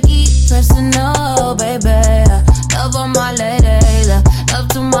 Don't take it personal, baby. Love on my ladies, love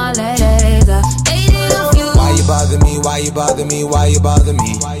to my ladies. Dated a few. Why you bother me? Why you bother me? Why you bother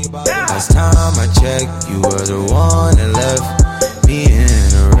me? Last time I checked, you were the one that left me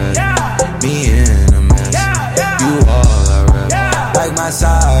in a wreck, me in a mess. You my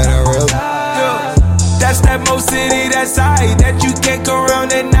side, real. That's that Mo City, that side that you can't go around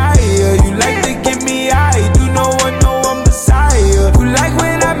at night. You like to get me high, do no one know I'm Messiah. You like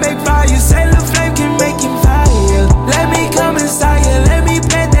when I make fire, you say the flame can make him fire. Let me come inside you, let me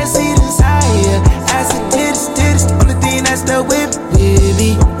plant that seed inside you. Acid titties, only thing that's the whip,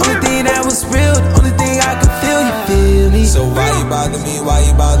 baby. Only thing that was real, only thing I could feel, you feel me. So why you bother me, why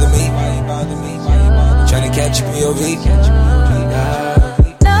you bother me? Tryna catch a POV.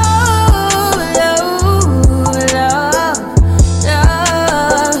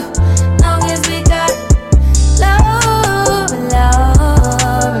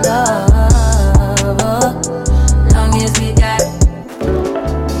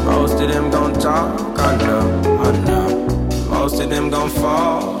 Most of them gon'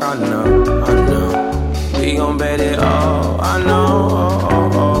 fall, I know. We gon' bet it all, I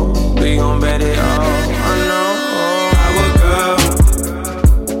know. We gon' bet it all, I know. Our girl,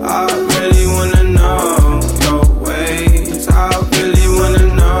 I really wanna know your ways. I really wanna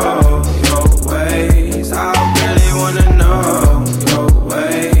know your ways. I really wanna know your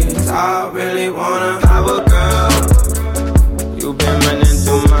ways. I really wanna have a girl. You been running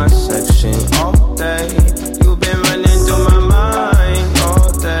through my section all day. You been running through my mind all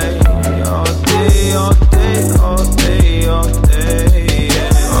day, all day, all day, all day, all day,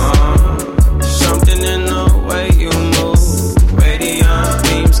 yeah. Something in the way you move, radiant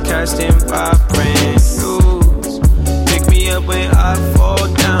beams casting vibrant hues. Pick me up when I fall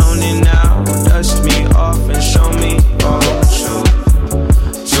down and now dust me off and show me all truth.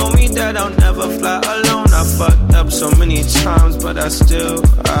 Show me that I'll never fly alone. I fucked up so many times, but I still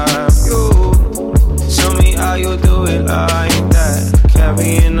have you. Show me how you do it like that.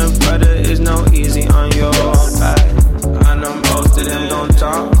 Carrying a brother is no easy on your back. I know most of them gon'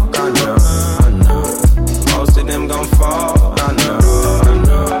 talk, I know. Most of them gon' fall, I know.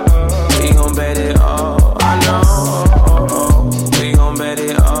 We gon' bet it all, I know. We gon' bet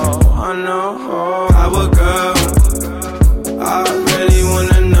it all, I know. Our girl, I really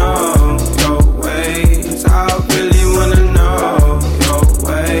wanna know your ways. I really wanna know your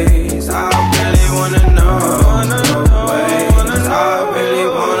ways. I really wanna know your ways. I really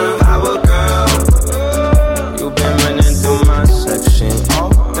wanna have a girl. You been running through my section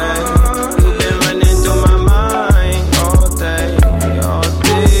all day. You been running through my mind all day, all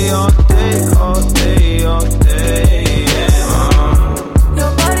day, all day, all day, all day, yeah.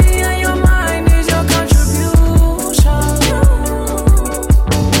 Your body and your mind is your contribution.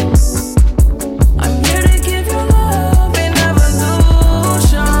 I'm here to give you love and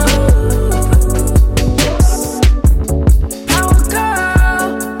evolution. Power girl,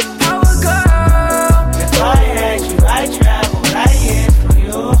 power girl. If I had you, I'd travel right here for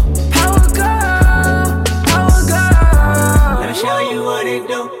you. Power girl. Let me show you what it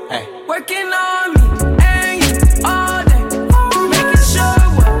do. Hey. Working on me and you all day. Making sure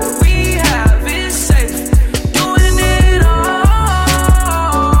what we have is safe. Doing it all.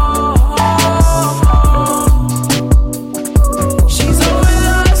 She's over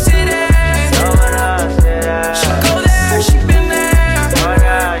the city. She go there, she been there.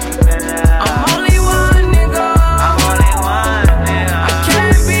 I'm only one nigga. I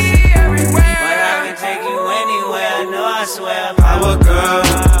can't be everywhere. But I can take you anywhere, no, I swear. Our girl,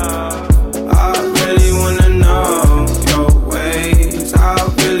 I really wanna know your ways. I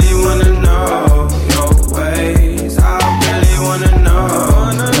really wanna know your ways. I really wanna know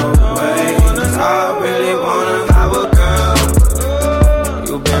your ways. I really wanna have a girl.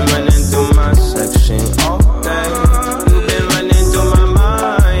 You been running through my section all day. You been running through my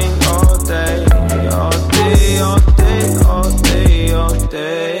mind all day, all day, all day, all day, all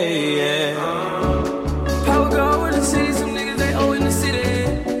day, yeah. Power girl in the city, some niggas they owe in the city.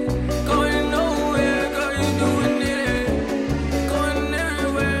 Going nowhere, girl, you doing it. Going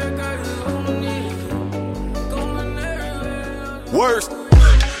everywhere, girl, you on it. Going everywhere. Worst.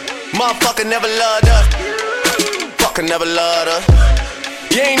 Motherfucker never loved us. Fucker never loved us.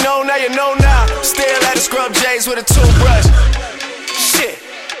 You ain't know now, you know now. Still at the scrub J's with a toothbrush. Shit.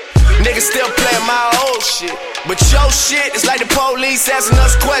 Niggas still playing my old shit. But your shit is like the police asking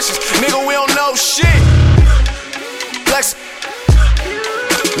us questions. Nigga, we don't know shit. Flex.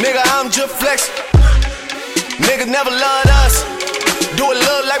 Nigga, I'm just flexing. Niggas never loved us. Do it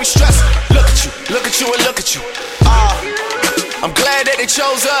look like we stressing. Look at you, and look at you. I'm glad that they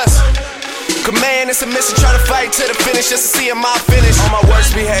chose us. Command and submission, try to fight to the finish just to see my finish. On my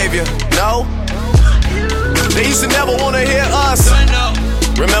worst behavior, no. They used to never wanna hear us.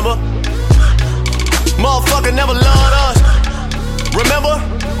 Remember? Motherfucker never loved us. Remember?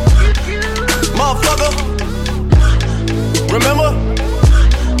 Motherfucker. Remember?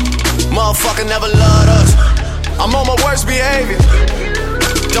 Motherfucker never loved us. I'm on my worst behavior.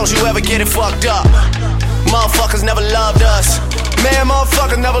 Don't you ever get it fucked up. Motherfuckers never loved us. Man,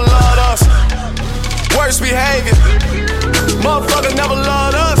 motherfucker never loved us. Worst behavior. Motherfucker never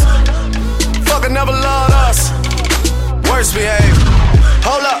loved us. Fucker never loved us. Worst behavior.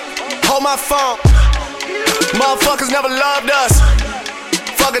 Hold up, hold my phone. Motherfuckers never loved us.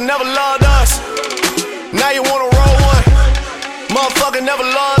 Fucker never loved us. Now you wanna roll one. Motherfucker never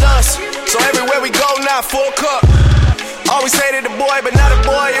loved us. So everywhere we go now, full cup. Always hated the boy, but now the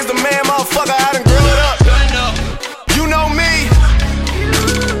boy is the man. Motherfucker, I done grew it up. You know me.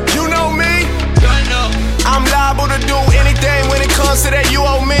 You know me. I'm liable to do anything when it comes to that. You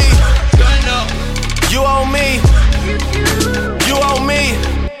owe me. You owe me. You owe me.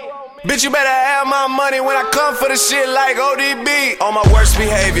 Bitch, you better have my money when I come for the shit like ODB. On my worst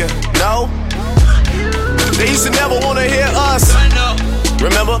behavior, no. They used to never wanna hear us.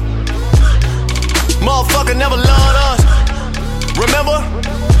 Remember? Motherfucker never loved us. Remember?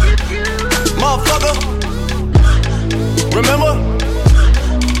 Motherfucker. Remember?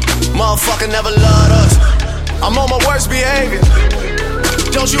 Motherfucker never loved us. I'm on my worst behavior.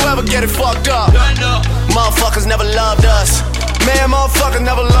 Don't you ever get it fucked up. Motherfuckers never loved us. Man, motherfucker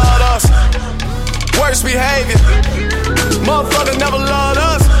never loved us. Worst behavior. Motherfucker never loved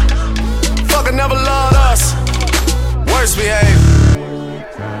us. Fucker never loved us. Worst behavior.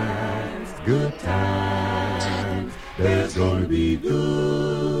 Good times. There's gonna be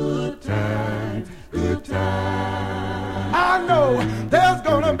good times. Good times. I know there's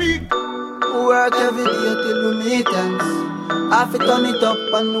gonna be. Work every day till we meet ends. Have to turn it up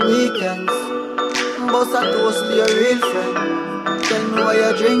on the weekends. Bust a toast to your real friend. Tell me why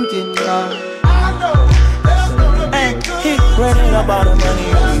you're drinking, yeah. I know there's gonna be good. He running about the money.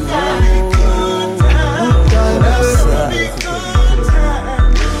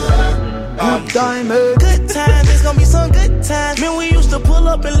 Good time, good times, it's gonna be some good times. Man, we used to pull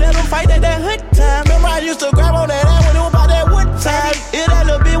up and let them fight at that hood time. Remember I used to grab on that ass when it was about that wood time. If that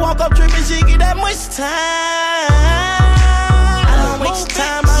little bitch walk up tripping, she get that much time. I don't waste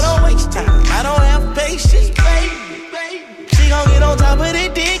time, I don't waste time. I don't have patience, baby. She gon' get on top of the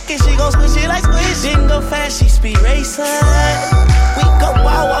dick and she gon' squish it like squish. Didn't go fast, she speed racing. We go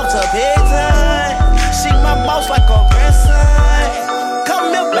wild walks up bedtime. She my boss like a grandson.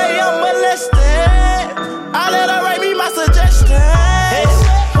 Come here, play, I'm molested. I let her write me my suggestions.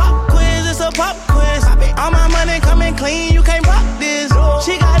 Pop quiz, it's a pop quiz. All my money coming clean, you can't pop this.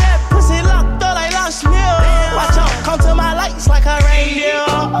 She got that pussy locked up like lost meal. Watch out, come to my lights like a reindeer.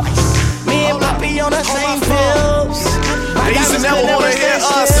 Me and Poppy on the same pills. They used to never wanna hear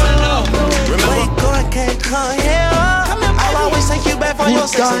us. Remember? Can't come here. I'll always take you back for your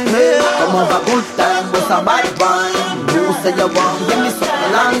sex appeal. Come over, good time, but a bad wine. You say you want, give me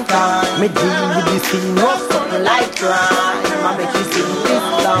something long time. Me deal with this thing, no something like crime. I make you sing this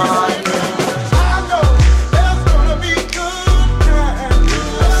line. I know there's gonna be good times.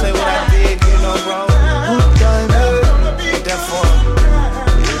 Say what I did, you know, bro. Good time, what that for?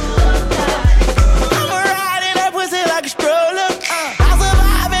 I'ma ride in that pussy like a stroller. I'll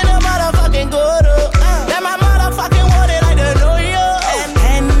survive in a motherfucking gutter. Let my motherfucking water like the New York.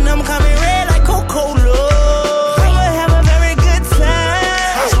 And I'm coming red like Coca-Cola. I'ma have a very good time.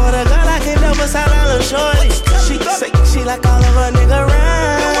 I swear to God I can never sound a little shorty. She say she like all of her nigga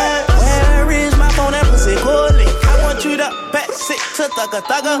rhyme. Where is my phone, that pussy coolly? I want you to pass it to thugger.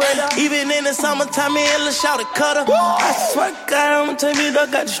 Even in the summertime, me and Lil' Shawty cutter. I swear to God, I'ma tell you,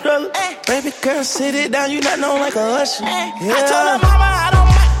 dog got the struggle. Baby girl, sit it down, you not known like a usher. Yeah. I told her mama I don't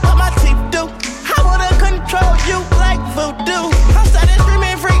mind what my teeth do. I wanna control you like voodoo. I'm started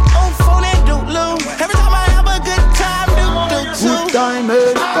streaming freak on phone and doodloo. Every time I have a good time, do too. good time,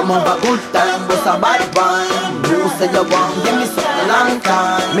 come over, good time, but a bad wine. You say you want, give me something long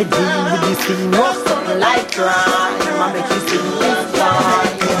time. Me deal with this thing, no something like crime. I make you sing this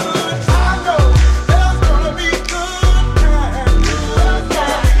line.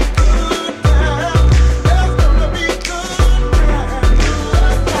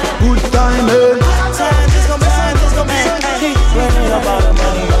 Good time, It's gonna be fun, it's gonna be fun. Keep running about the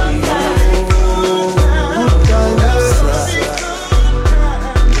money. Good time,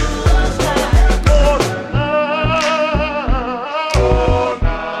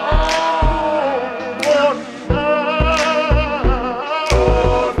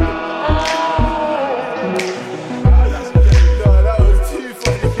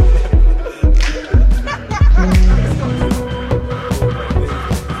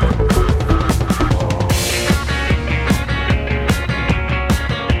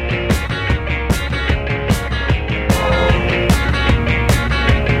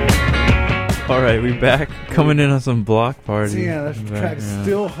 All right, we back. Coming in on some block party. Yeah, that track's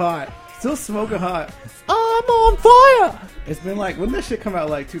still hot. Still smoking hot. I'm on fire. It's been like, when did that shit come out?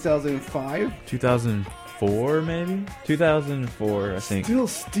 Like 2005? 2004, maybe? 2004, I think. Still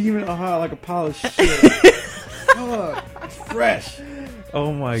steaming hot like a pile of shit. Fuck, it's fresh.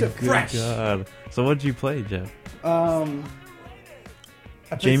 Oh my Shit good fresh. God. So what did you play, Jeff? I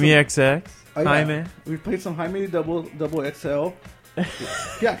played Jamie XX? Oh, yeah. Jaime? We played some Jaime double XL.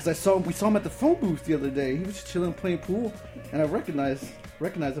 Yeah, because we saw him at the phone booth the other day. He was just chilling playing pool, and I recognized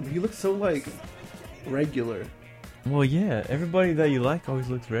him. He looks so like regular. Well, yeah. Everybody that you like always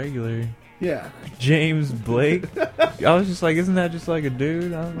looks regular. Yeah. James Blake. I was just like, isn't that just like a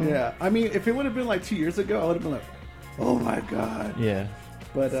dude? I don't know. Yeah. I mean, if it would have been like 2 years ago, I would have been like, oh my God. Yeah.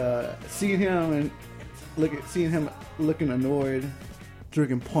 But seeing him looking annoyed,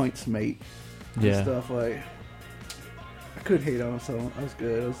 drinking points, mate. Yeah. And stuff like. I could hate on him, so I was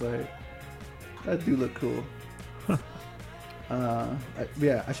good. I was like, that dude look cool. I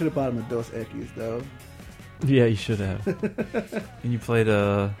should have bought him a Dos Equis though. Yeah, you should have. And you played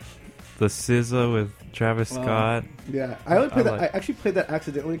the SZN with Travis Scott. Yeah, I actually played that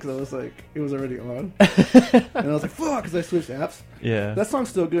accidentally because I was like, it was already on, and I was like, fuck, because I switched apps. Yeah, that song's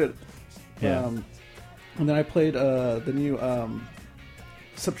still good. Yeah. And then I played the new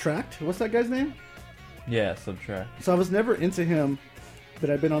Subtract. What's that guy's name? Yeah, Subtract. So I was never into him, but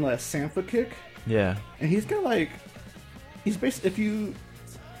I've been on a Sampha kick. Yeah. And he's got like, he's basically, if you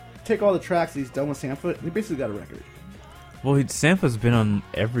take all the tracks he's done with Sampha, he basically got a record. Well, Sampha's been on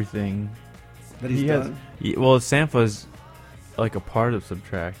everything That he's done? Well, Sampha's like a part of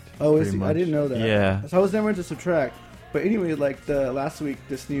Subtract. Oh, is he? I didn't know that. Yeah. So I was never into Subtract. But anyway, like the last week,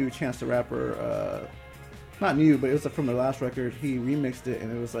 this new Chance the Rapper, not new, but it was from the last record, he remixed it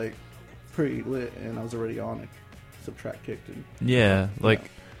and it was like pretty lit, and I was already on it. Subtract kicked in. Yeah,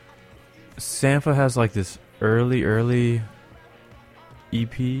 like Sampha has like this early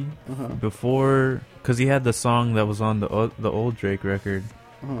EP before, because he had the song that was on the old Drake record.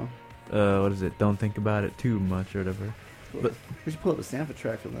 What is it? Don't think about it too much or whatever. But we should pull up a Sampha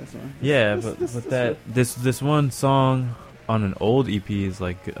track from that song. Yeah, this one song on an old EP is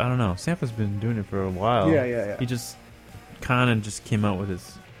like, I don't know. Sampha's been doing it for a while. Yeah. He just kind of just came out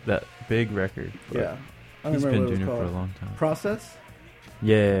with that big record. Yeah, he's been doing it for a long time. Process.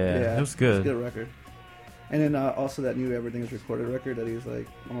 Yeah, it was good. It's a good record. And then also that new Everything Is Recorded record that he's like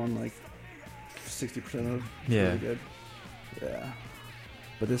on like 60% of. Yeah. Really good. Yeah.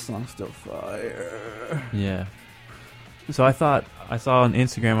 But this song's still fire. Yeah. So I saw on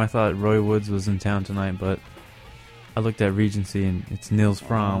Instagram, I thought Roy Woods was in town tonight, but I looked at Regency and it's Nils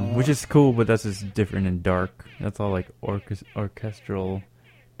Fromm, which is cool, but that's just different and dark. That's all like orchestral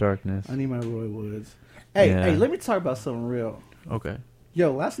darkness. I need my Roy Woods. Hey, let me talk about something real. Okay.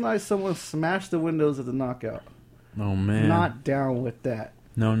 Yo, last night someone smashed the windows of the Knockout. Oh, man. Not down with that.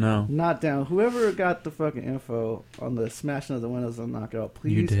 No. Not down. Whoever got the fucking info on the smashing of the windows of the Knockout,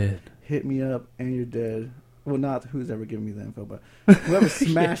 please hit me up and you're dead. Well, not who's ever giving me the info, but whoever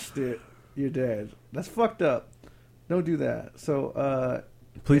smashed it, you're dead. That's fucked up. Don't do that. So,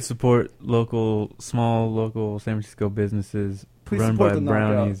 please support small local San Francisco businesses run support by the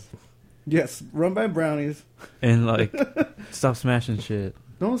brownies. Knockout. Yes, run by brownies. And like, stop smashing shit.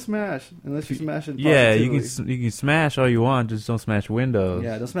 Don't smash unless you're smashing. Yeah, you can smash all you want, just don't smash windows.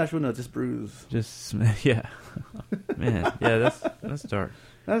 Yeah, don't smash windows, just bruise. Yeah, man. Yeah, that's dark.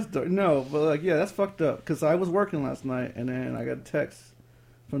 That's dark. No, but like, yeah, that's fucked up. Because I was working last night, and then I got a text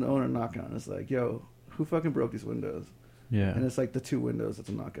from the owner of Knockout, and it's like, yo, who fucking broke these windows? Yeah. And it's like the 2 windows at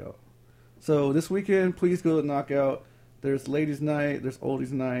the Knockout. So this weekend, please go to Knockout. There's Ladies Night, there's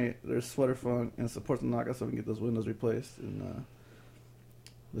Oldies Night, there's Sweater Funk, and support the Knockout so we can get those windows replaced. And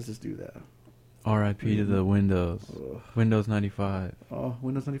let's just do that. R.I.P. to the Windows. Windows 95. Oh,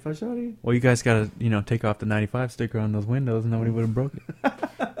 Windows 95, shawty? Well, you guys gotta, take off the 95 sticker on those windows, and nobody would have broke it.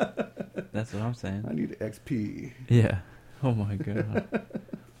 That's what I'm saying. I need XP. Yeah. Oh my god.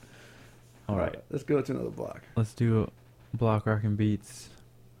 All right, let's go to another block. Let's do block rockin' beats.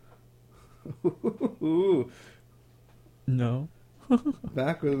 No.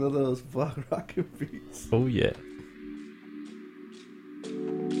 Back with one of those block rockin' beats. Oh yeah.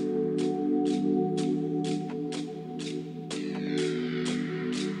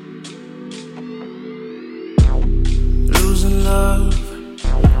 Losing love,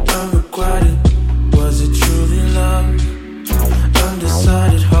 unrequited. Was it truly love?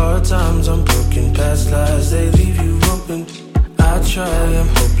 Undecided, hard times, unbroken past lies, they leave you open. I try, I'm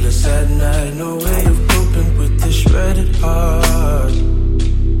hopeless at night, no way of coping with this shredded heart.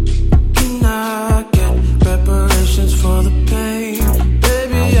 Can I get reparations for the pain?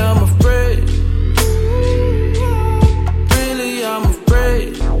 Baby, I'm afraid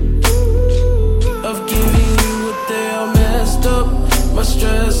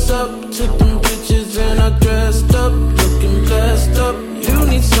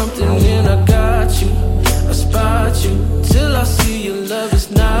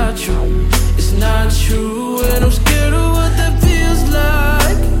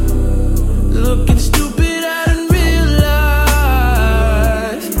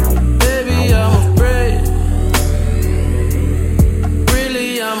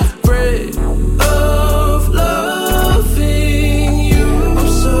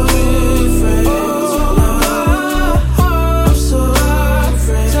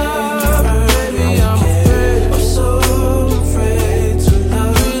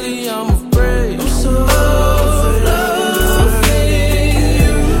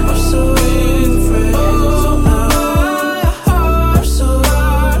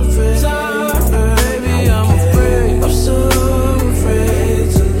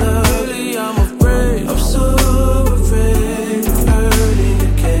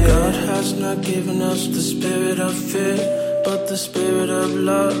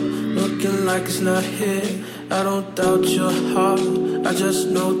faking like it's not here. I don't doubt your heart, I just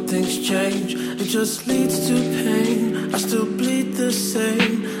know things change. It just leads to pain. I still bleed the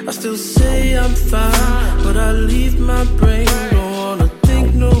same. I still say I'm fine, but I leave my brain. Don't wanna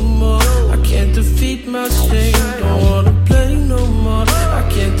think no more. I can't defeat my shame. Don't wanna play no more. I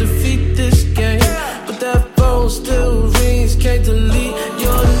can't defeat this game. But that phone still rings. Can't delete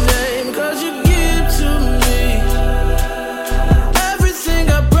your name. Cause you give to me everything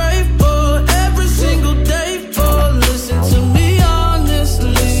I pray for, every single day for. Listen to me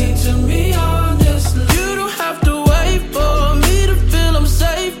honestly. Listen to me honestly. You don't have to wait for me to feel I'm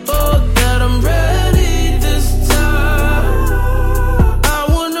safe or that I'm ready this time. I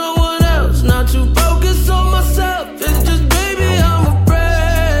want no one else, not to focus on myself. It's just baby I'm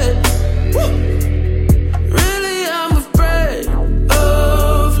afraid. Woo! Really I'm afraid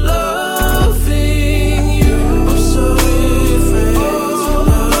of loving you. I'm so afraid to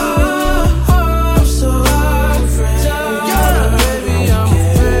love. I'm so afraid. Yeah, baby I'm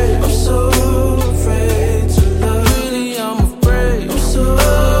afraid. I'm so afraid to love. Really I'm afraid. I'm so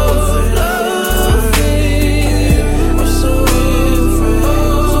afraid of loving you. I'm so afraid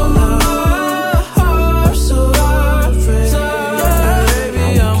to love. I'm so afraid. Yeah, baby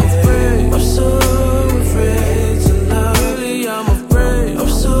I'm afraid. I'm so afraid to love. Really I'm afraid. I'm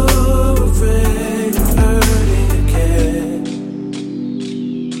so afraid of hurting again.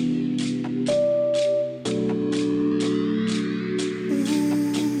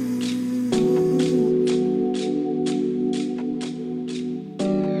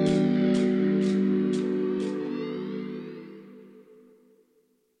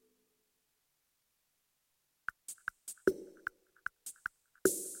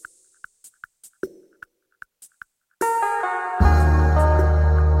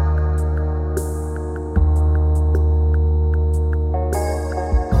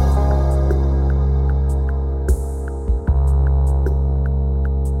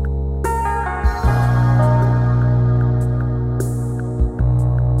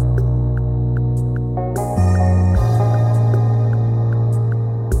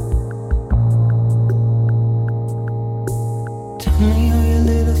 Tell me all your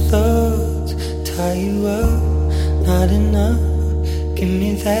little thoughts, tie you up, not enough. Give me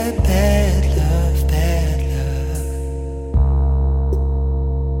that bad love, bad love.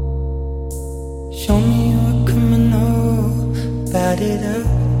 Show me you're a criminal, bat it up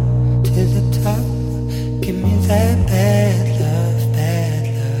to the top. Give me that bad love, bad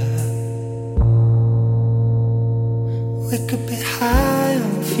love. We could be high,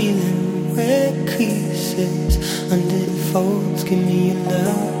 I'm feeling red creases under the folds. Give me your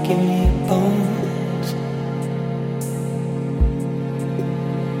love, give me your bones.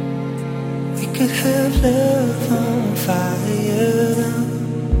 We could have love on fire.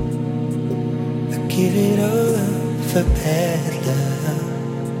 I give it all up for bad love.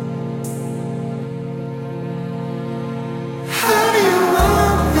 How do you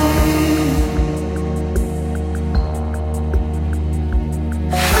want me?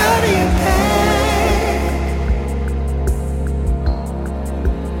 How do you pay?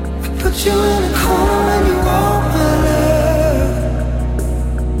 I put you in a corner when you want my love.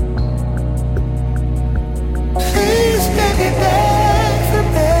 Please, baby, beg for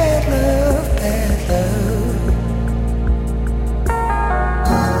bad love, bad love.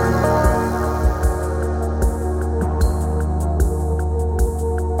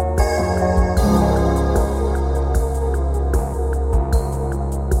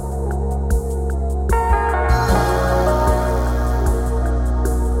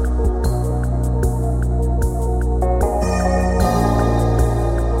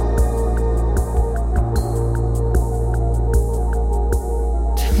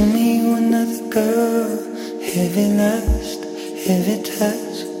 Tell me you another girl, heavy lust, heavy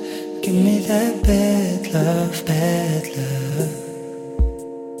touch. Give me that bad love, bad love.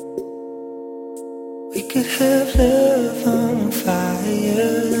 We could have love on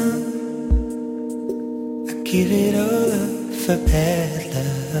fire. I give it all up for bad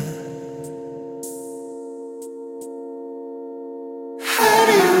love. How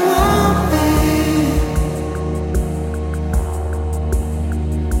do you want me?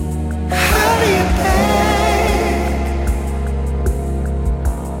 How do you beg?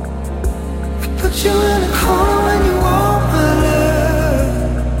 I put you in a corner when you want my love.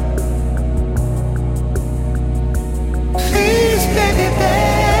 Please, baby,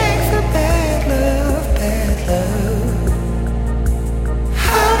 beg for bad love, bad love.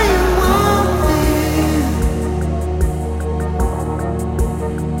 How do you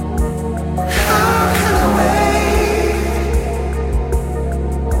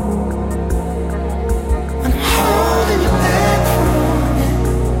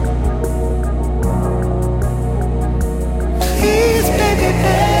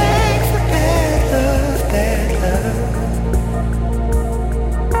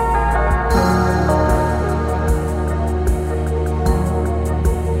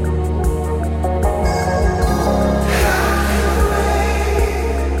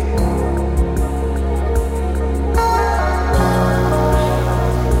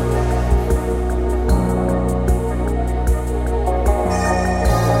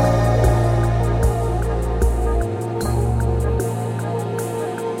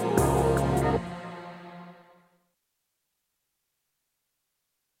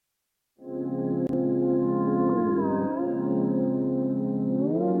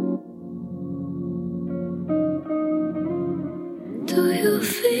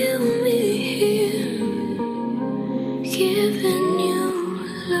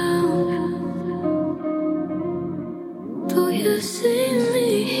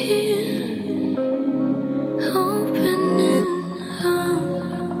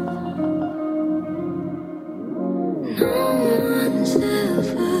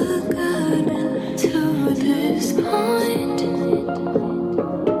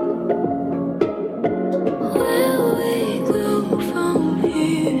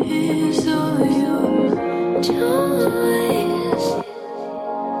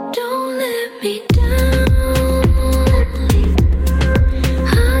me down.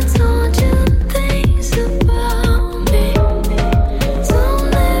 I told you things about me. Don't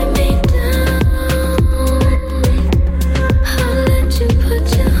let me down. I'll let you put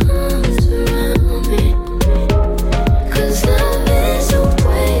your arms around me. 'Cause love is a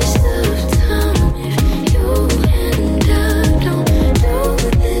waste of time if you and I don't do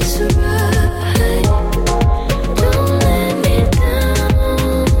this right. Don't let me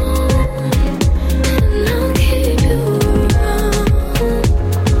down, and I'll keep you around.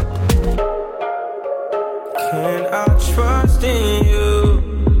 Can I trust in you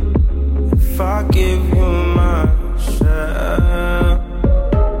if I give you myself?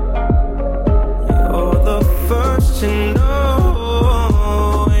 You're the first to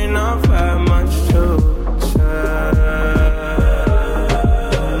know, and I've had much to tell.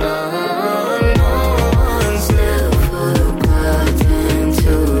 No one's ever gotten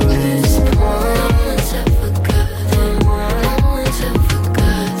to this point. No one's ever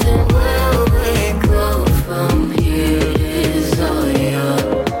gotten where we go from here is all your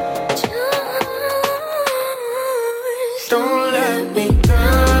choice. Don't let me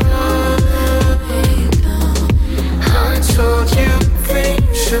down. I told you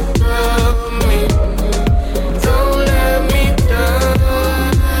things about me. Don't let me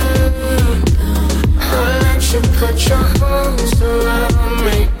down. I'll let you put your arms around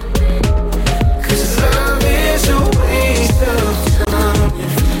me. 'Cause love is a waste of time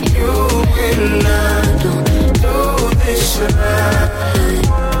if you and I don't do this right.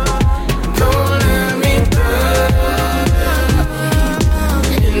 Don't let me down,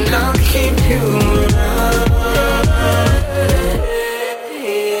 and I'll keep you around.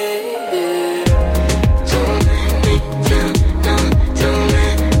 Don't let me down, no, don't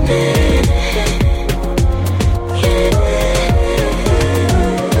let me.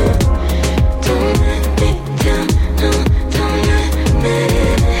 Don't let me down, no, don't let me.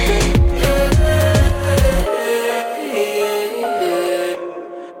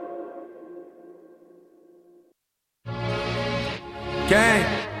 Gang,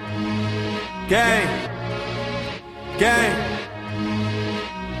 gang, gang.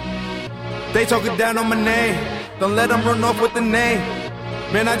 They talking down on my name. Don't let them run off with the name.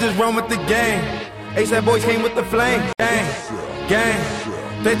 Man, I just run with the game. ASAP boys came with the flame. Gang, gang.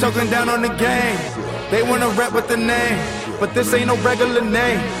 They talking down on the game. They wanna rap with the name, but this ain't no regular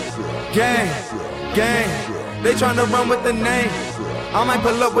name. Gang, gang. They tryna run with the name. I might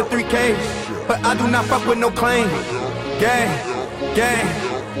pull up with 3Ks, but I do not fuck with no claim. Gang, gang.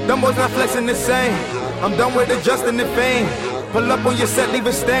 Them boys not flexing the same. I'm done with adjusting the fame. Pull up on your set, leave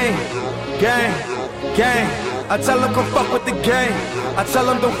a stain. Gang, gang. I tell them come fuck with the game. I tell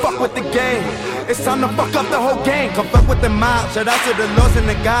them don't fuck with the game. It's time to fuck up the whole game. Come fuck with the mob. Shout out to the lords and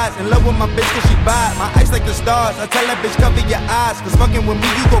the gods. In love with my bitch cause she vibe. My eyes like the stars. I tell that bitch cover your eyes. Cause fucking with me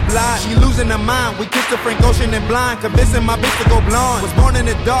you go blind. She losing her mind. We kissed the Frank Ocean and blind. Convincing my bitch to go blonde. Was born in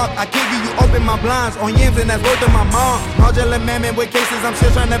the dark. I kid you, you open my blinds. On yams and that's word to my mom. Marjorie man with cases I'm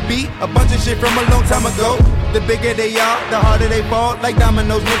still trying to beat. A bunch of shit from a long time ago. The bigger they are, the harder they fall. Like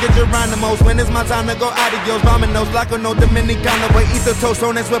dominoes, nigga Geronimo's. When it's my time to go adios. Dominoes, like a no Dominicano. But eat the toast,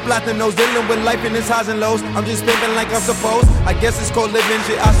 on with platinos. Dealing with life in its highs and lows. I'm just pimping like I'm supposed. I guess it's called living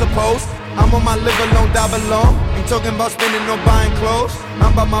shit, I suppose. I'm on my live alone, die alone. Ain't talking about spending or buying clothes.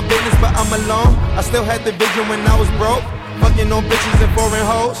 I'm about my business, but I'm alone. I still had the vision when I was broke. Fucking on bitches and foreign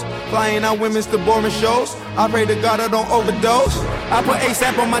hoes. Flying out women's to boring shows. I pray to God I don't overdose. I put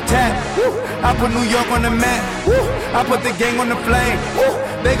ASAP on my tab. I put New York on the map. I put the gang on the flame.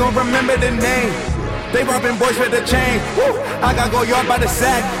 They gon' remember the name. They robbing boys for the chain. I got go yard by the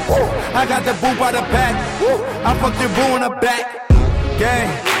sack. I got the boo by the pack. I fucked your boo in the back. Gang,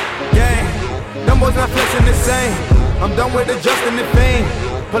 gang. Them boys not flexing the same. I'm done with adjusting the fame.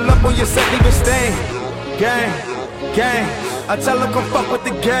 Pull up on your set, leave a stain. Gang, gang. I tell them come fuck with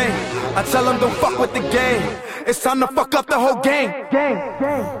the game. I tell them don't fuck with the game. It's time to fuck up the whole game. Gang,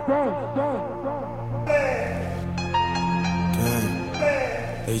 gang, gang, Gang.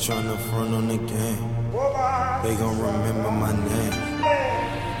 They tryna front on the game. They gon' remember my name.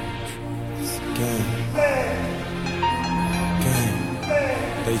 Gang. Gang.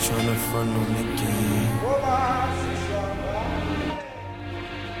 They tryna front on the game.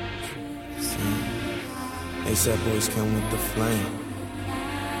 ASAP boys come with the flame.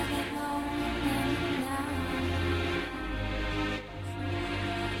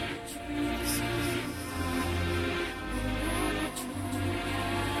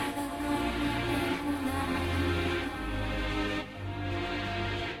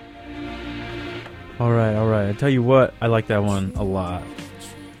 All right. I tell you what, I like that one a lot.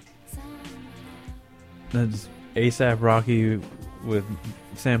 That's ASAP Rocky with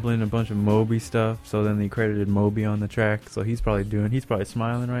sampling a bunch of Moby stuff. So then they credited Moby on the track. So he's probably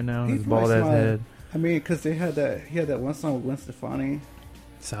smiling right now. He's His bald ass smiling. head. I mean, because he had that one song with Gwen Stefani.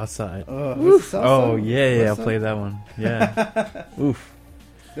 Southside. Southside? Oh yeah, I'll Westside? play that one. Yeah. Oof.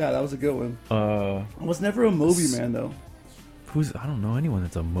 Yeah, that was a good one. I was never a Moby man though. I don't know anyone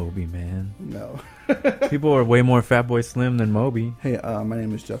that's a Moby man. No. People are way more Fatboy Slim than Moby. Hey, my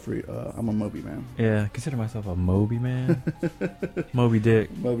name is Jeffrey. I'm a Moby man. Yeah, consider myself a Moby man. Moby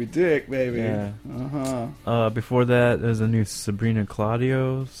Dick. Moby Dick, baby. Yeah. Before that, there's a new Sabrina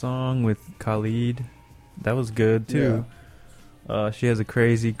Claudio song with Khalid. That was good too. Yeah. She has a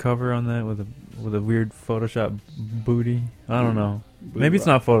crazy cover on that with a weird Photoshop booty. I don't know. Booty Maybe it's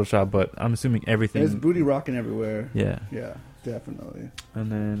rock. not Photoshop, but I'm assuming everything. There's booty rocking everywhere. Yeah. Yeah, definitely.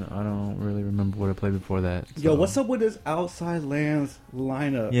 And then I don't really remember what I played before that. Yo, so- what's up with this Outside Lands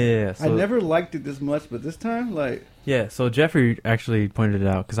lineup? Yeah, I so- never liked it this much, but this time, like... Yeah, so Jeffrey actually pointed it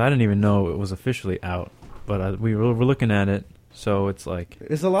out because I didn't even know it was officially out, but we're looking at it, so it's like...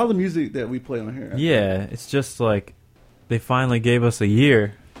 It's a lot of the music that we play on here. Yeah, it's just like they finally gave us a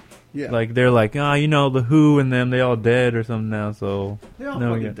year. Yeah. Like they're like, the Who and them, they all dead or something now, so... They all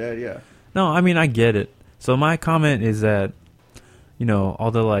no, fucking dead, yeah. No, I mean, I get it. So my comment is that,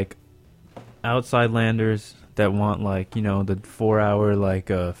 all the, like, outside landers that want, like, the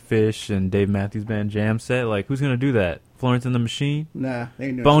 4-hour, Fish and Dave Matthews Band jam set, like, who's going to do that? Florence and the Machine? Nah, they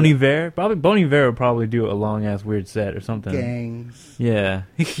ain't doing Bon shit. Iver? Bon Iver would probably do a long-ass weird set or something. Gangs. Yeah.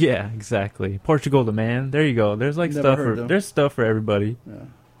 Yeah, exactly. Portugal the Man. There you go. There's, like, Never there's stuff for everybody. Yeah.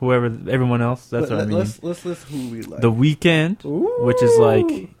 Everyone else, that's But what I mean. Let's list who we like. The Weeknd, which is,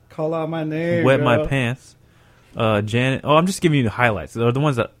 like... Call out my name, Wet My girl. Pants. Janet. Oh, I'm just giving you the highlights. They're the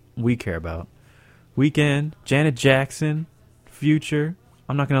ones that we care about. Weekend. Janet Jackson. Future.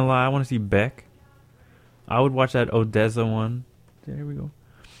 I'm not gonna lie. I want to see Beck. I would watch that Odessa one. There we go.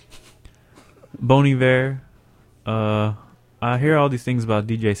 Bon Iver. I hear all these things about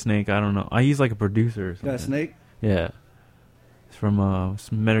DJ Snake. I don't know. He's like a producer or something. Got a Snake? Yeah. It's from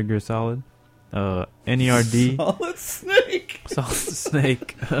Metal Gear Solid. NERD. Solid Snake. Solid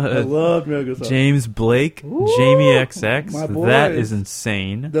Snake. I love Metal Gear Solid. James Blake. Ooh, Jamie XX. my That boys. is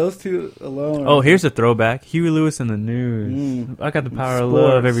insane. Those two alone. Oh, here's a throwback. Huey Lewis in the News. I got the power of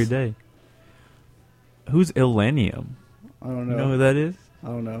love Sports. every day. Who's Illenium? I don't know. You know who that is? I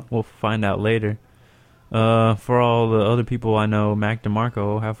don't know. We'll find out later. For all the other people I know, Mac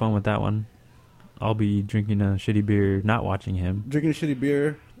DeMarco, have fun with that one. I'll be drinking a shitty beer, not watching him. Drinking shitty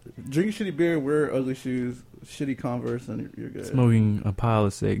beer. Drinking shitty beer, wear ugly shoes, shitty Converse, and you're good. Smoking a pile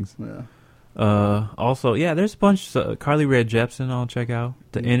of cigs. Yeah. Also, yeah, there's a bunch. Carly Rae Jepsen, I'll check out.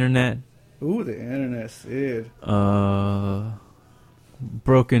 The Internet. Ooh, the Internet, Sid.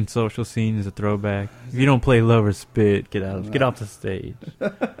 Broken Social Scene is a throwback. If you don't play Love or Spit, get off the stage.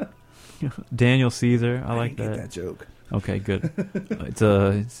 Daniel Caesar, I like didn't that. get that joke. Okay, good. It's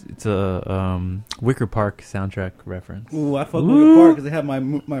a Wicker Park soundtrack reference. Ooh, I fuck with the park because they have my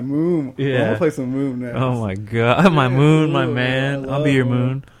moon. Yeah. I'm gonna play some moon next. Oh my god, my moon, my Ooh, man. I I'll be your love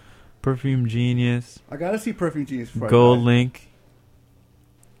moon. Perfume Genius. I gotta see Perfume Genius before I Gold die. Link.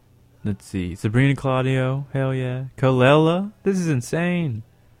 Let's see. Sabrina Claudio. Hell yeah. Kalela. This is insane.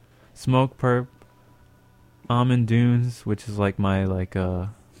 Smoke Perp. Almond Dunes, which is like my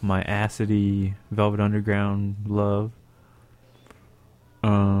acidy Velvet Underground love.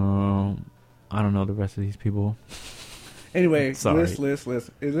 I don't know the rest of these people. Anyway, Sorry. list.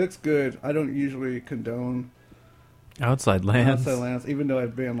 It looks good. I don't usually condone Outside Lands. Outside Lands, even though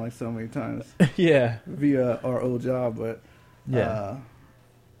I've been like so many times. Yeah. Via our old job, but Yeah.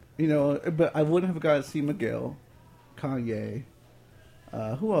 but I wouldn't have got to see Miguel, Kanye.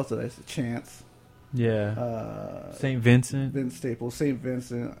 Who else did I see? Chance. Yeah. St. Vincent. Vince Staples, St.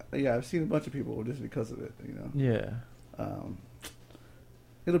 Vincent. Yeah, I've seen a bunch of people just because of it. Yeah.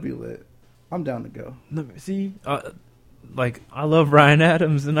 It'll be lit. I'm down to go. See, I love Ryan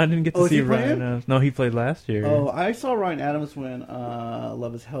Adams, and I didn't get to Oh, is see he Ryan playing? Adams. No, he played last year. Oh, I saw Ryan Adams when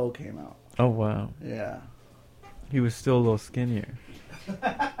Love Is Hell came out. Oh, wow. Yeah. He was still a little skinnier.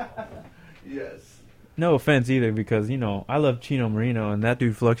 Yes. No offense either, because, I love Chino Marino, and that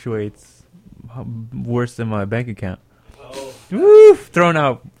dude fluctuates worse than my bank account. Oh. Woo! Thrown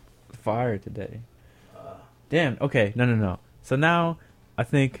out fire today. Damn. Okay. No. So now, I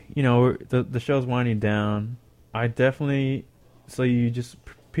think, the show's winding down. I definitely... So you just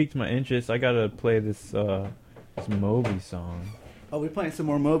piqued my interest. I gotta play this Moby song. Oh, we're playing some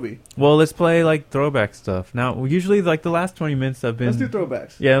more Moby. Well, let's play, throwback stuff. Now, usually, the last 20 minutes have been... Let's do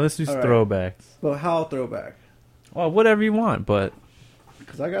throwbacks. Yeah, let's do All right. throwbacks. Well, how throwback? Well, whatever you want, but...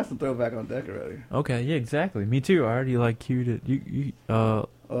 Because I got some throwback on deck already. Okay, yeah, exactly. Me too. I already like queued it. You Oh,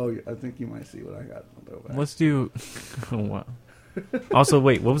 I think you might see what I got on throwback. let's do. Oh, wow. Also,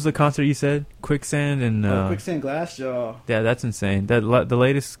 wait, what was the concert you said? Quicksand and Quicksand Glassjaw. Yeah, that's insane. The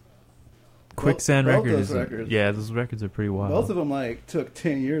latest Quicksand both record those is records. Yeah, those records are pretty wild. Both of them like took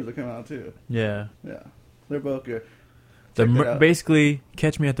 10 years to come out too. Yeah. Yeah, they're both good. Check that out. Basically,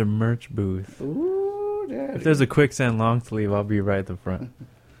 catch me at the merch booth. Ooh, daddy. If there's a Quicksand long sleeve, I'll be right at the front.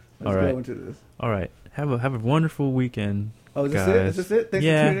 Let's All right. go into this. All right. Have a wonderful weekend. Oh, is this guys. it? Is this it? Thanks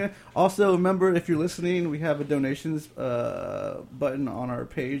Yeah. for tuning in. Also, remember, if you're listening, we have a donations button on our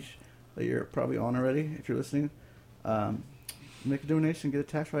page that you're probably on already, if you're listening. Make a donation, get a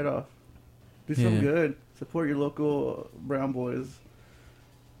tax write-off. Do something Yeah. good. Support your local brown boys.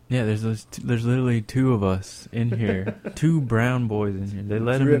 Yeah, there's literally two of us in here. Two brown boys in here. They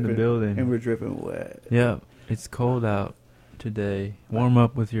let them in the Dripping, building. and we're dripping wet. Yeah, it's cold out today. Warm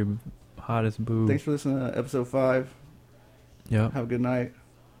up with your hottest boo. Thanks for listening to episode 5. Yep. Have a good night.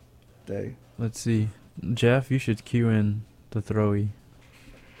 Day. Let's see. Jeff, you should cue in the throwy.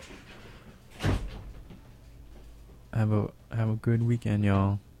 Have a good weekend,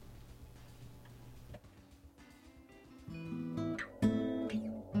 y'all.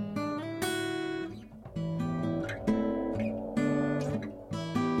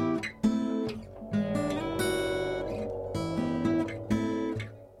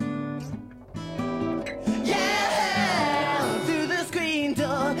 Yeah, through the screen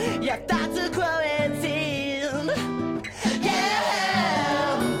door, your thoughts are quarantined.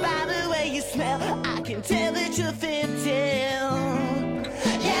 Yeah, by the way you smell, I can tell that you're 15.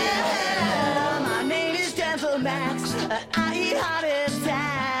 Yeah, my name is Denver Max, I eat heart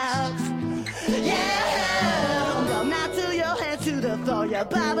attacks. Yeah, come not to your hand to the floor, you're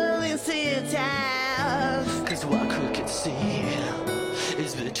bubbling syntax. Cause what crooked see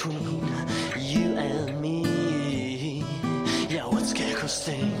is between you and me. Yeah, what scarecrows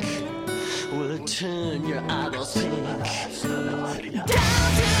think will turn your eyeballs pink. Down to die, to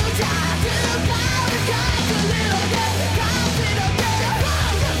cloud, the kite, the little girl, come to the girl,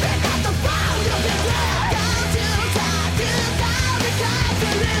 you pick up the phone, you'll be glad. Down to die, to cloud, the kite, the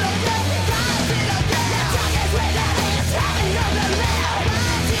little girl, come to the girl, your tongue is with that hand, standing on the left.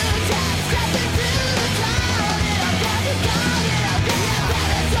 Down to die, stepping through the cloud, little girl, you got it up in your bed,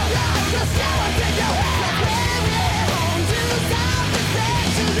 it's your life, the skeleton in your head. Bring me home to stop the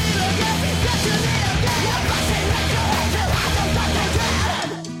things, you little girl, such a little girl, you're busting like your head, you have the fucking dread.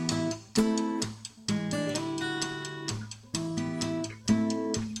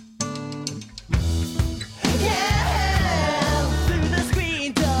 Yeah, through the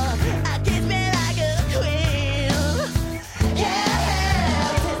screen door, I kiss me like a queen.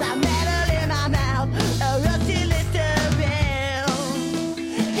 Yeah, taste like metal in my mouth, a rusty Listerine.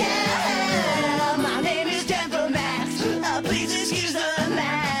 Yeah, my name is Denver Max, please excuse the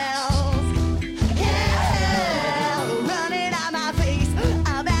mouse. Yeah, running out my face,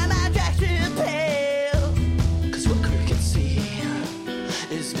 I'm at my tracksuit pale. Cause what cricket see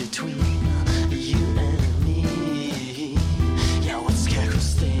is between you and me. Yeah, what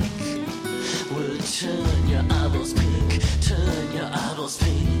scarecrows think will turn your eyeballs pink, turn your eyeballs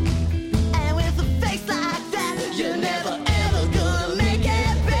pink. And with a face like that, you're never ever gonna make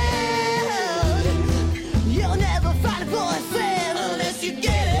it big. You'll never find a boyfriend unless you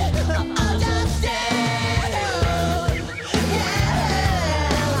get it. Understand?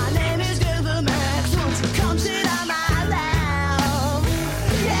 Yeah, my name is Denver Max. Won't you come sit on my lap?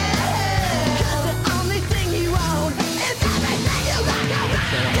 Yeah.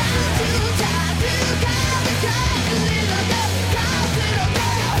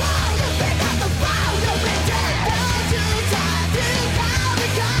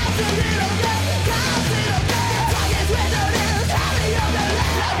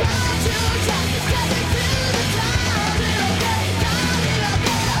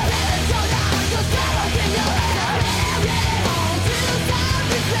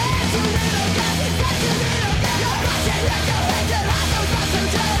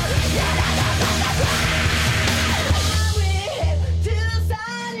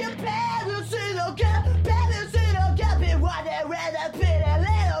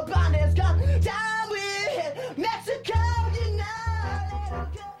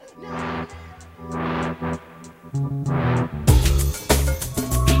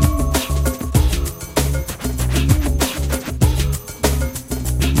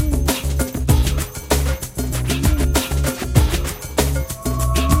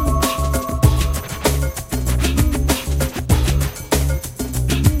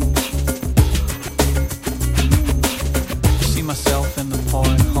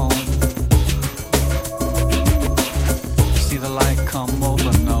 pouring home. See the light come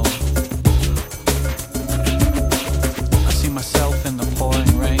over, no. I see myself in the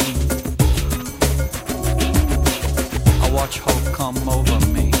pouring rain. I watch hope come over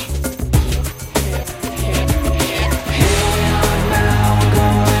me.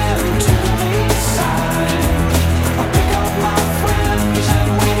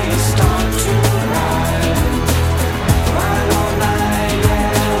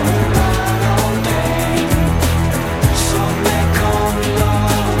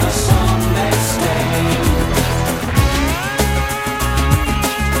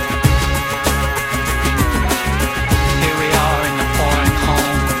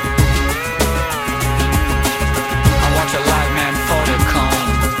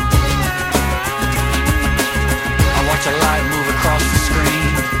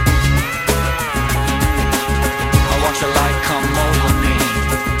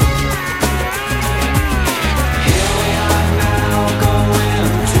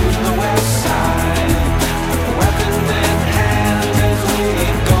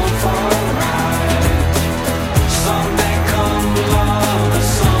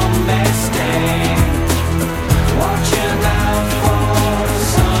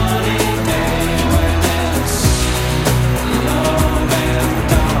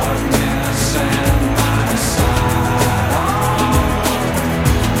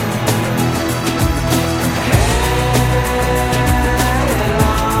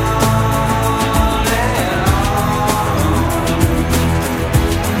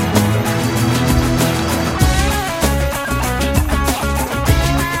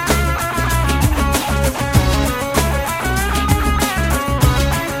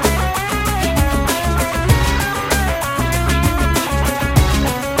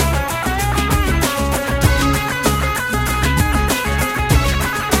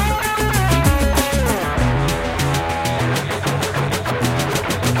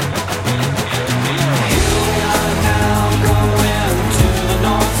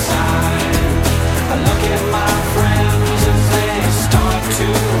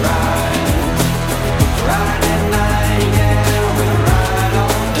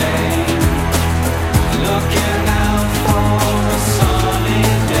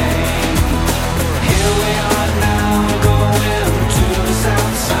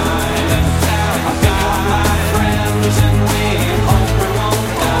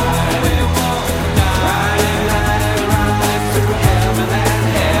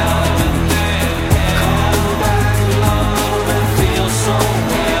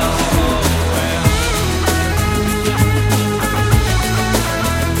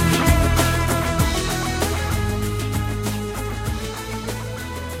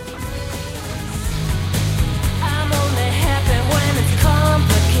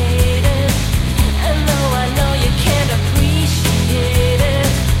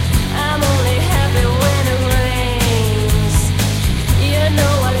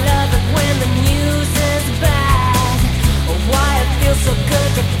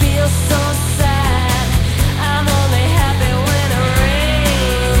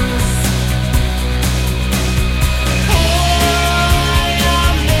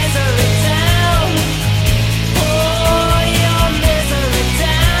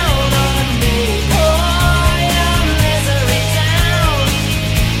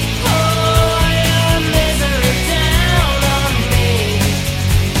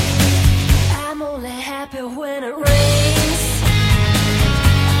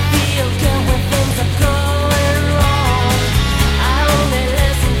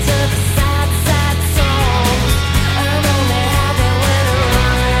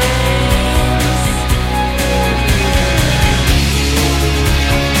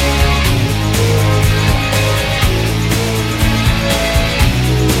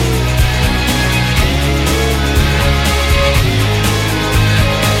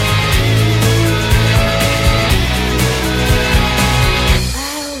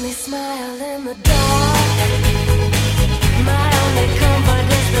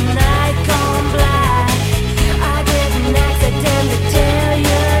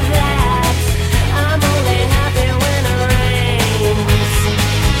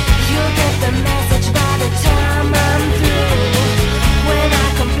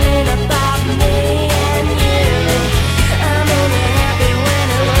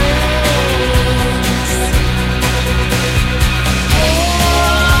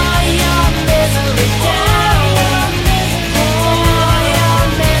 Misery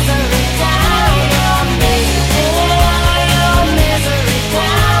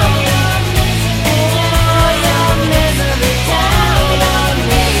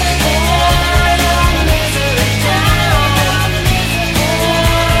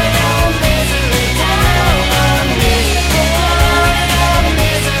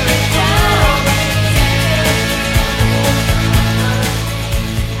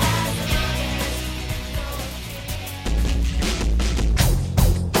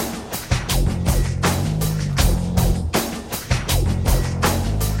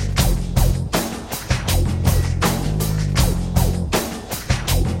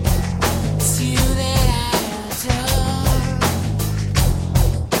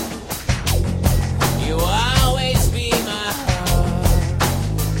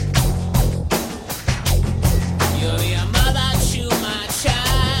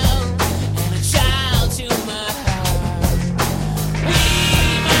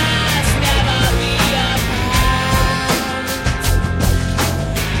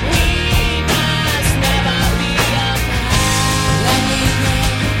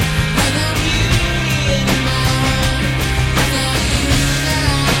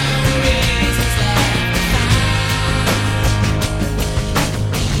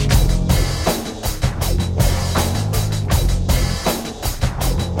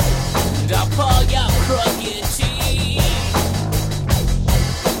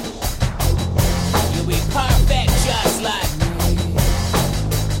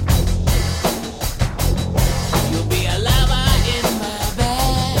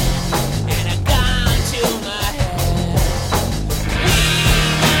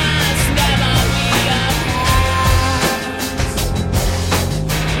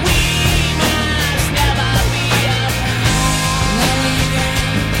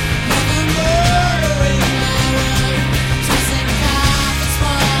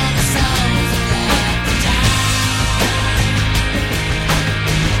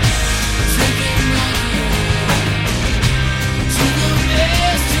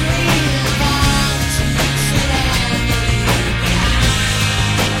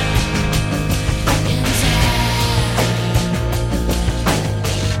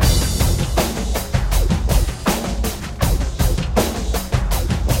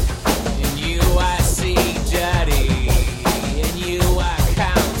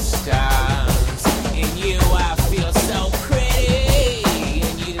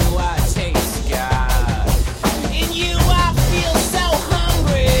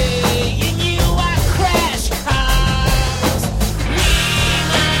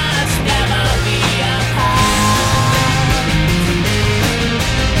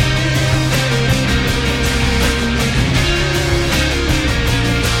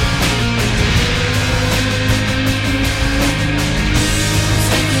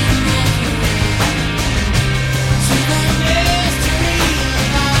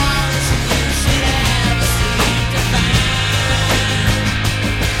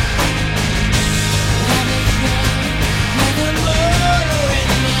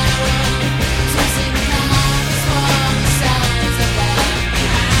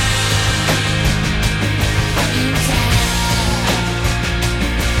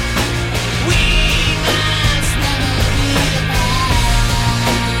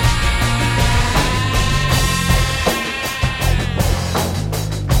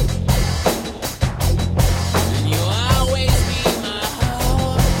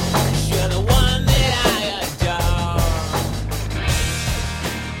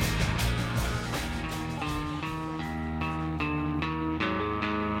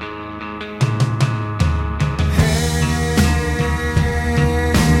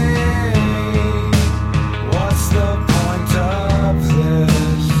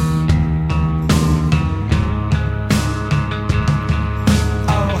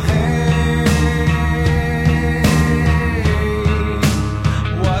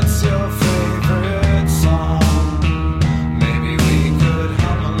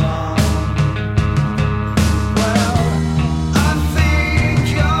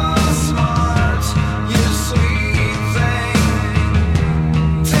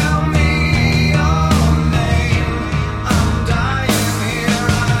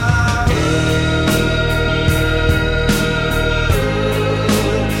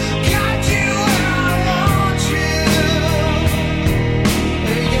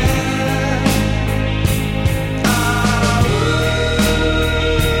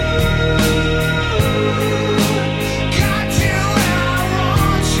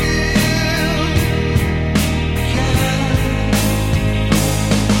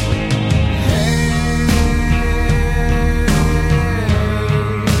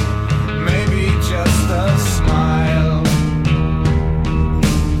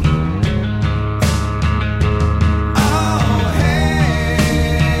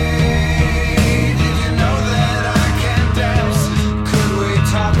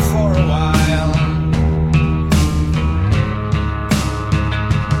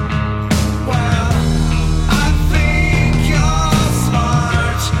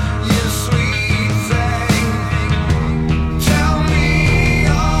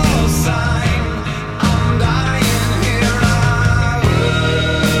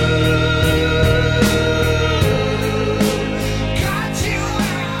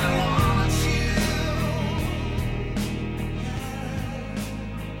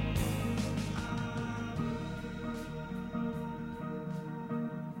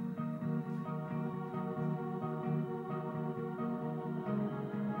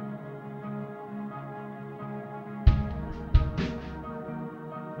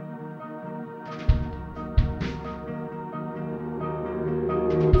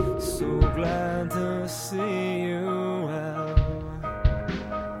So glad to see you have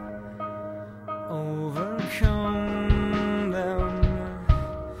overcome them,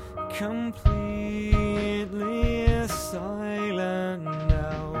 completely silent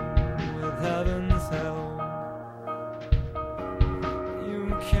now with heaven's help. You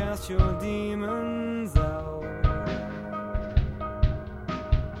cast your demons out,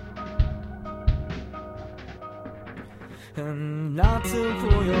 and not to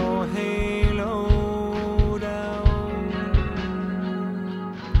pull your halo down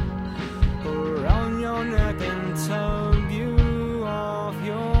around your neck and tug you off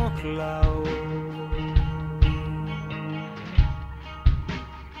your cloud.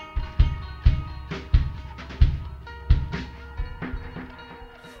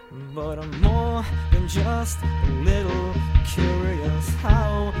 But I'm more than just a little curious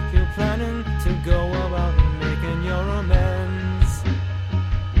how you're planning to go about making your amends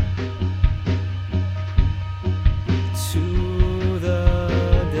to the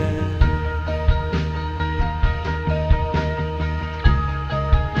dead.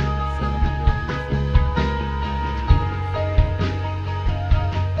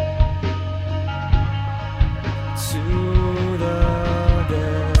 To the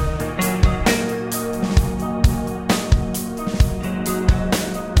dead.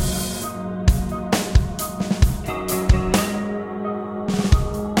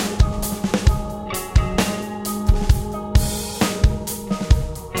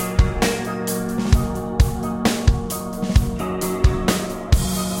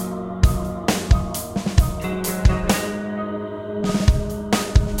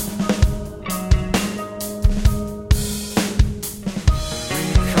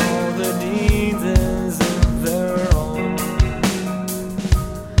 Recall the deeds as if they're on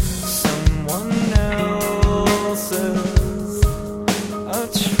someone else's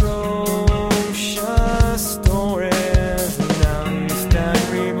atrocious stories. Now you stand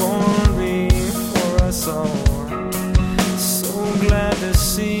reborn before us all. So glad to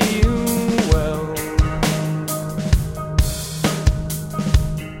see you well.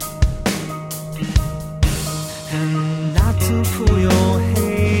 And not to pull your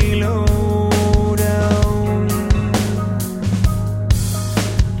halo down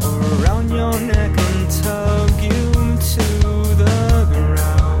around your neck and tug you to the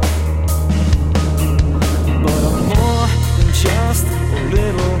ground. But I'm more than just a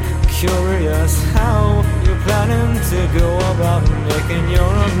little curious how you're planning to go about making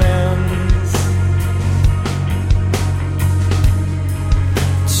your amends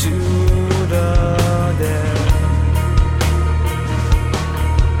to the dead.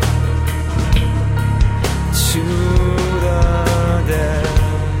 To the dead.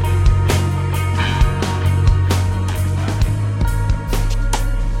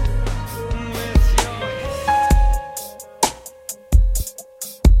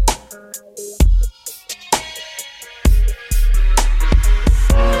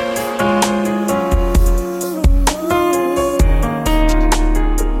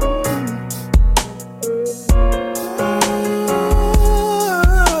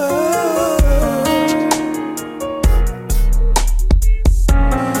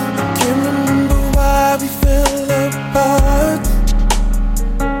 Can't remember why we fell apart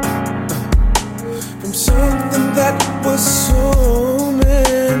from something that was so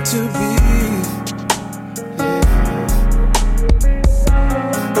meant to be.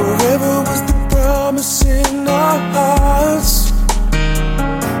 Forever was the promise in our hearts.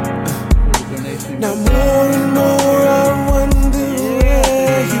 Now more and more I wonder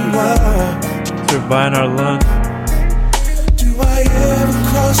where you are. We're buying our lunch.